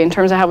need to be in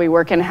terms of how we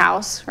work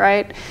in-house,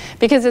 right?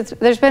 Because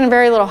there's been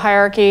very little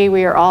hierarchy.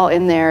 We are all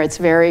in there. It's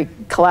very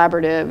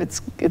collaborative.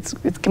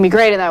 It can be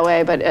great in that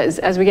way, but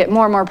as we get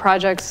more and more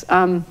projects,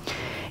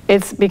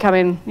 it's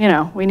becoming,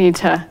 we need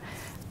to,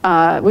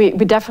 we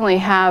definitely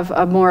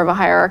have more of a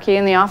hierarchy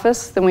in the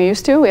office than we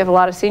used to. We have a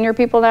lot of senior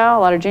people now,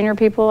 a lot of junior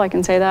people, I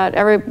can say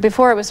that.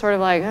 Before it was sort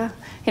of like,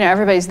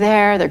 everybody's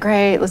there, they're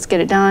great, let's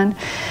get it done.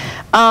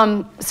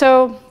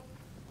 So,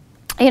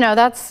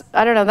 that's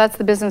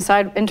the business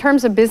side. In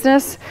terms of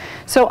business,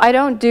 so I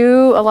don't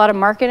do a lot of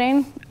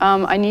marketing.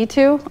 I need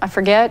to, I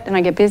forget, and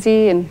I get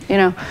busy and,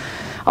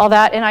 all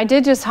that. And I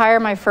did just hire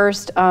my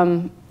first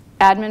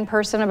admin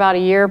person about a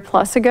year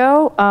plus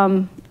ago.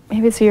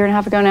 Maybe it's a year and a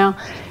half ago now.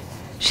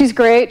 She's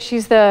great.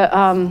 She's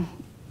the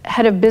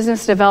head of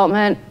business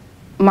development,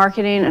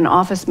 marketing, and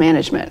office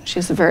management. She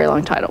has a very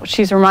long title.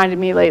 She's reminded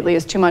me lately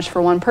is too much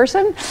for one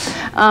person.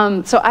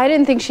 So I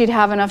didn't think she'd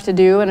have enough to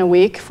do in a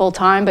week full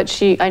time,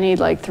 but I need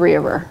like 3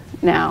 of her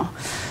now.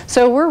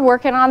 So we're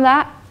working on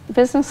that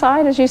business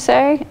side, as you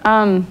say.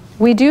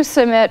 We do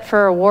submit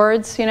for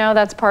awards.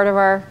 That's part of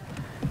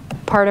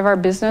our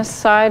business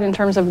side in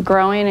terms of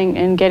growing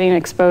and getting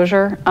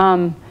exposure.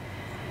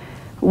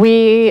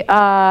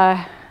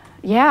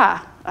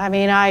 Yeah. I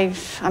mean,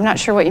 I'm not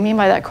sure what you mean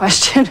by that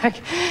question.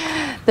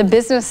 The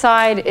business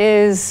side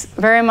is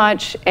very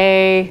much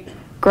a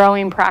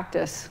growing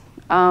practice.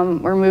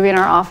 We're moving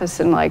our office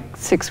in like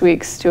 6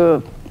 weeks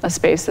to a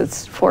space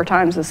that's 4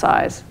 times the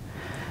size.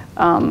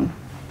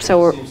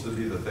 So it seems to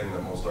be the thing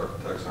that most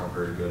architects aren't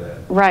very good at.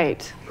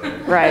 Right.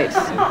 Right.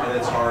 And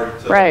it's hard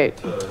to,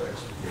 right.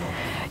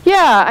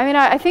 Yeah, I mean,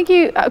 I think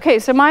okay,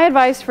 so my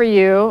advice for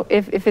you,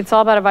 if it's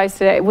all about advice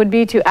today, would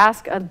be to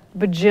ask a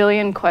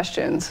bajillion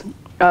questions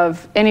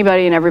of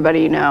anybody and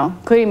everybody you know,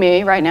 including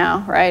me right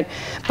now, right?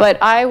 But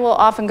I will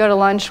often go to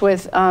lunch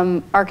with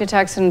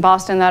architects in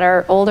Boston that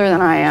are older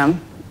than I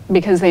am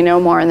because they know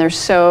more and they're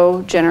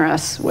so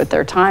generous with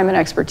their time and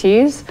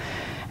expertise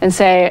and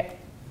say,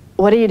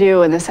 what do you do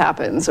when this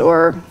happens?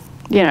 Or,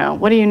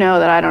 what do you know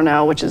that I don't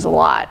know, which is a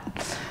lot.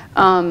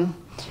 And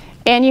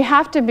you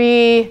have to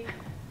be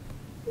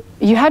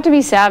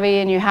savvy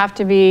and you have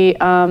to be,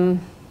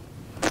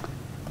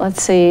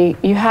 let's see,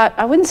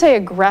 I wouldn't say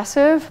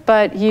aggressive,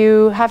 but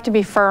you have to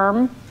be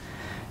firm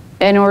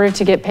in order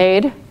to get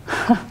paid.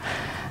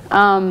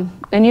 And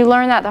you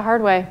learn that the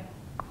hard way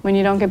when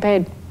you don't get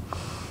paid.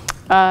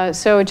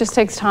 So it just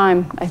takes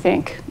time, I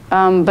think.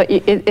 But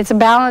it's a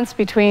balance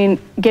between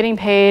getting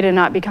paid and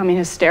not becoming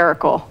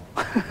hysterical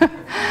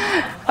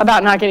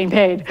about not getting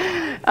paid.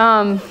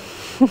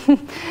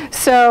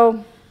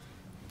 So,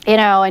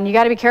 and you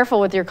got to be careful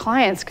with your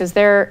clients because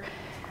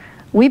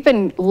we've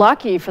been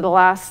lucky for the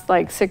last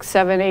like 6,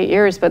 7, 8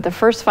 years, but the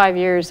first 5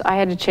 years I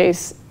had to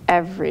chase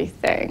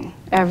everything,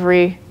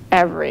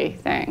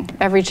 everything,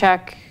 every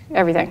check,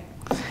 everything.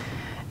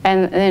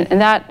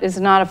 And that is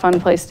not a fun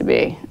place to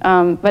be.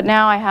 But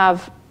now I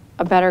have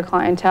a better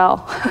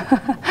clientele,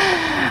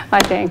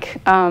 I think,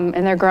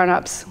 and they're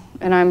grown-ups,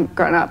 and I'm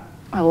grown up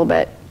a little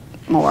bit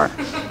more,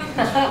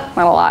 not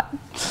a lot.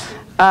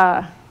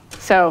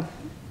 So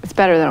it's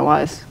better than it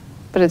was,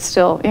 but it's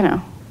still,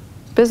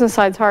 business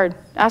side's hard.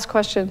 Ask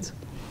questions.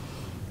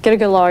 Get a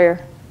good lawyer.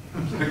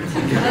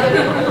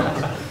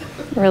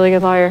 Really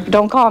good lawyer.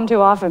 Don't call him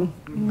too often,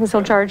 because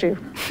he'll charge you.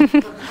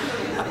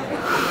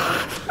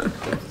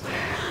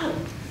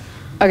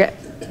 Okay.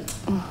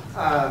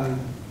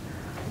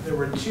 There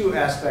were 2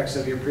 aspects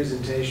of your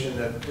presentation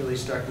that really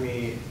struck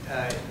me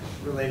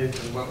related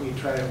to what we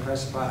try to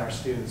impress upon our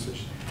students,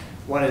 which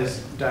one is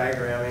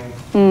diagramming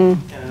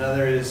and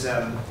another is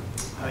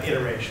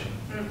iteration.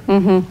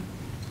 Mm-hmm.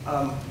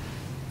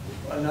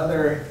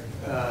 Another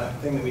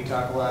thing that we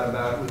talk a lot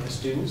about with the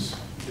students,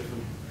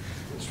 different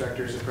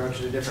instructors approach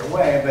it a different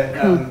way, but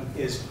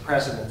is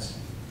precedence.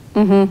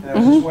 Mm-hmm. And I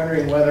was just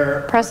wondering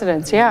whether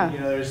precedence, yeah.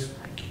 There's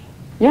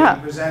yeah.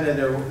 You presented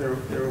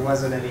there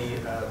wasn't any.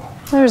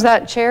 There's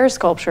that chair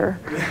sculpture.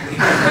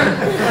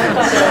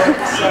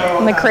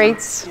 And the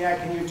crates. Yeah,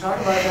 can you talk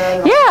about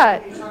that? Yeah.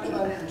 Can you talk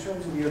about it in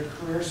terms of your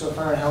career so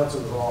far and how it's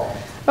evolved?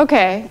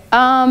 Okay.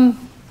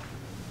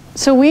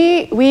 So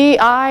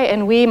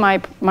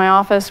my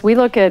office, we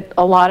look at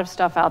a lot of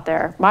stuff out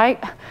there.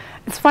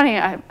 It's funny,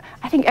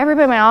 I think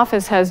everybody in my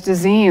office has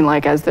Dezeen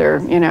like as their,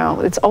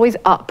 it's always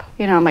up.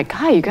 I'm like,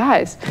 hi, you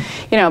guys.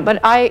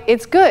 But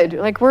it's good.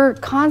 Like we're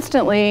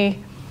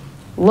constantly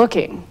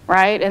looking,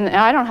 right? And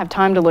I don't have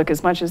time to look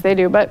as much as they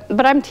do,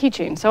 but I'm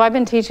teaching. So I've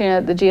been teaching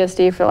at the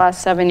GSD for the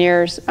last 7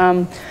 years.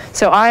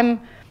 So I'm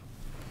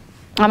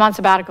on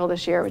sabbatical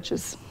this year, which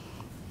is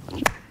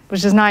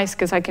nice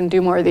because I can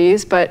do more of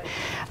these. But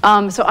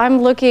so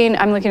I'm looking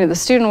at the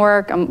student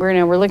work.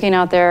 We're looking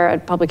out there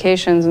at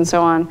publications and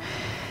so on,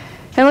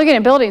 and looking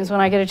at buildings when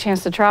I get a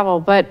chance to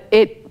travel. But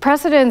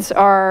precedents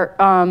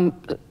are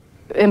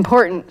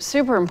important,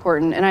 super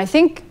important. And I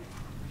think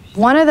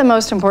one of the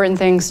most important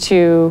things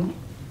to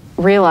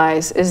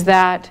realize is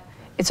that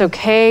it's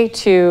okay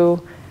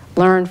to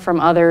learn from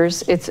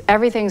others.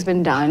 Everything's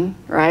been done,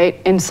 right?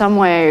 In some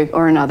way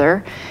or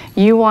another.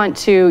 You want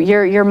to,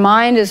 your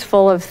mind is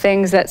full of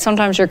things that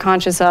sometimes you're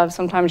conscious of,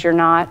 sometimes you're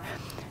not.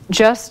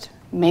 Just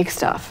make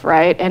stuff,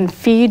 right? And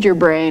feed your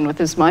brain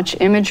with as much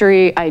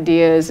imagery,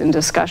 ideas, and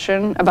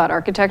discussion about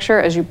architecture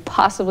as you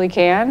possibly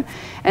can,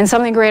 and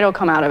something great will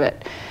come out of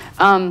it.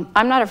 I'm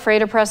not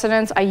afraid of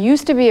precedents. I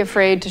used to be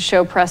afraid to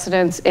show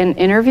precedents in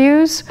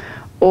interviews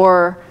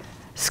or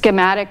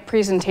schematic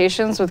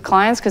presentations with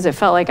clients because it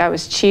felt like I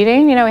was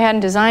cheating. We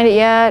hadn't designed it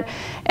yet,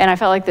 and I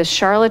felt like this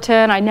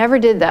charlatan. I never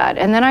did that.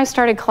 And then I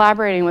started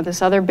collaborating with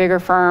this other bigger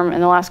firm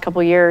in the last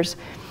couple of years,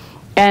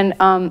 and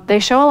they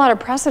show a lot of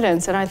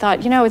precedents, and I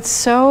thought,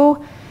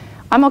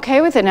 I'm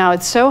okay with it now.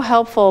 It's so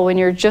helpful when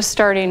you're just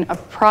starting a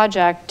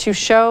project to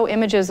show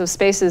images of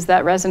spaces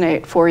that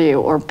resonate for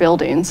you or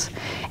buildings,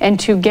 and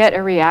to get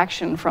a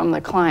reaction from the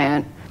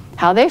client,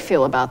 how they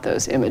feel about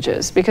those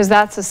images, because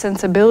that's a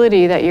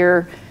sensibility that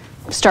you're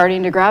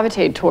starting to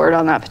gravitate toward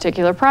on that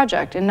particular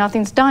project, and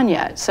nothing's done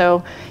yet.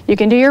 So you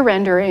can do your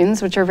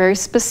renderings, which are very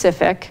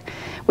specific,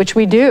 which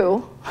we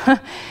do,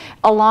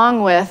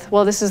 along with,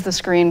 well, this is the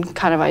screen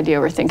kind of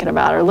idea we're thinking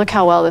about, or look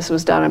how well this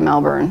was done in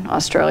Melbourne,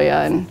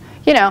 Australia, and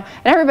and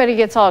everybody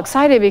gets all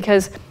excited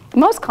because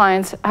most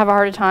clients have a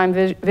harder time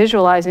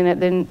visualizing it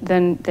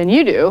than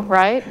you do,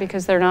 right?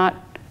 Because they're not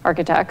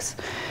architects.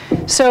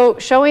 So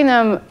showing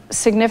them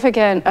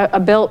a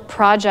built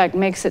project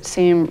makes it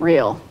seem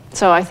real.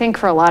 So I think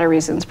for a lot of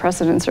reasons,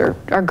 precedents are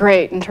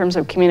great in terms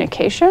of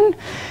communication,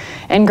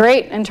 and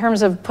great in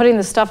terms of putting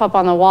the stuff up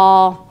on the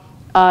wall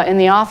in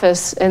the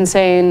office and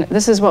saying,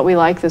 this is what we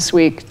like this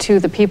week to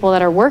the people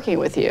that are working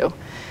with you.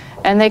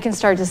 And they can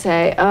start to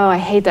say, oh, I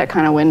hate that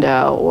kind of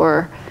window,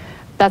 or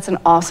that's an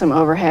awesome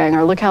overhang,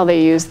 or look how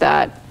they use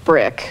that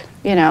brick.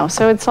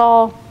 So it's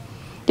all,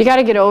 you got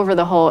to get over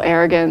the whole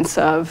arrogance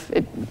of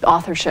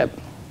authorship.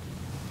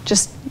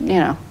 Just,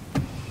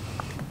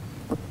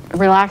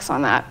 relax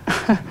on that.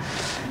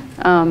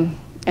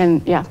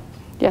 And yeah,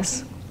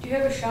 yes. Do you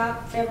have a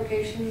shop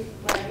fabrication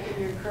lab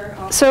in your current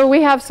office? So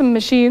we have some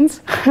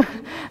machines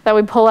that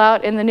we pull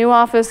out. In the new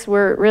office,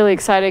 we're really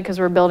excited because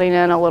we're building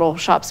in a little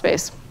shop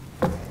space.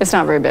 It's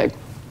not very big.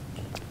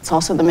 It's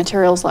also the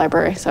materials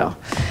library, so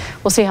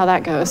we'll see how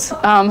that goes.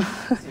 A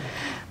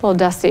little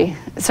dusty.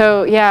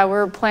 So yeah,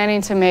 we're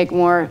planning to make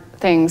more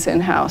things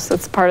in-house.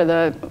 That's part of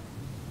the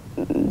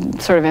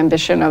sort of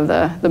ambition of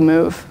the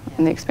move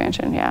and the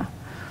expansion, yeah.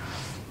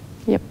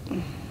 Yep.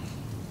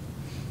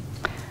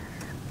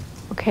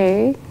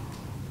 Okay.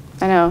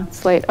 I know,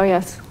 it's late. Oh,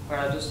 yes.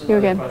 Just You another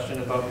again.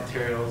 question about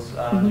materials.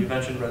 You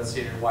mentioned red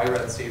cedar. Why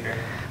red cedar?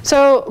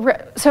 So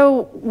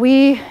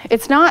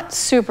it's not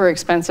super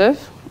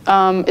expensive.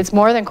 It's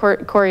more than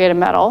corrugated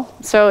metal.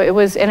 So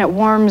and it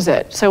warms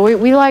it. So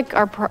we like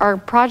our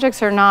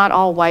projects are not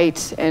all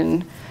white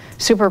and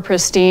super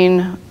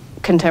pristine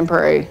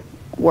contemporary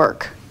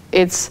work.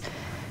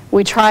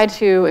 We try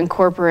to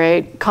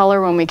incorporate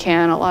color when we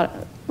can. A lot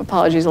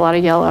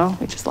of yellow.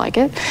 We just like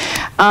it.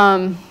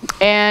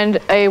 And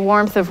a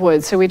warmth of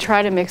wood. So we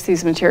try to mix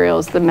these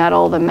materials, the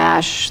metal, the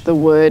mesh, the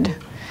wood.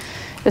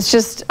 It's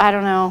just, I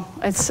don't know.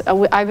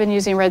 I've been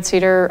using red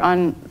cedar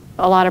on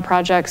a lot of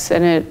projects,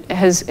 and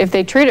if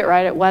they treat it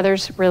right, it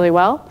weathers really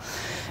well.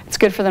 It's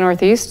good for the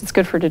Northeast. It's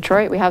good for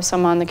Detroit. We have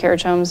some on the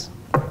carriage homes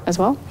as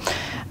well.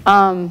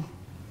 And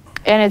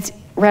it's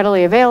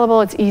readily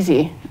available. It's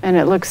easy, and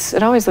it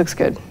always looks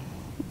good.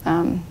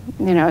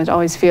 It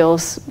always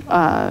feels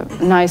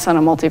nice on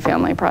a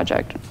multifamily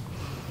project.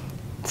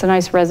 It's a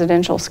nice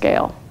residential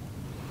scale.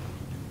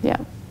 Yeah.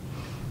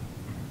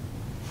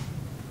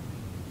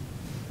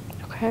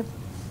 Okay.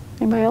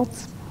 Anybody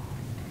else?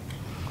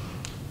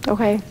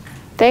 Okay.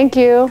 Thank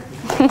you.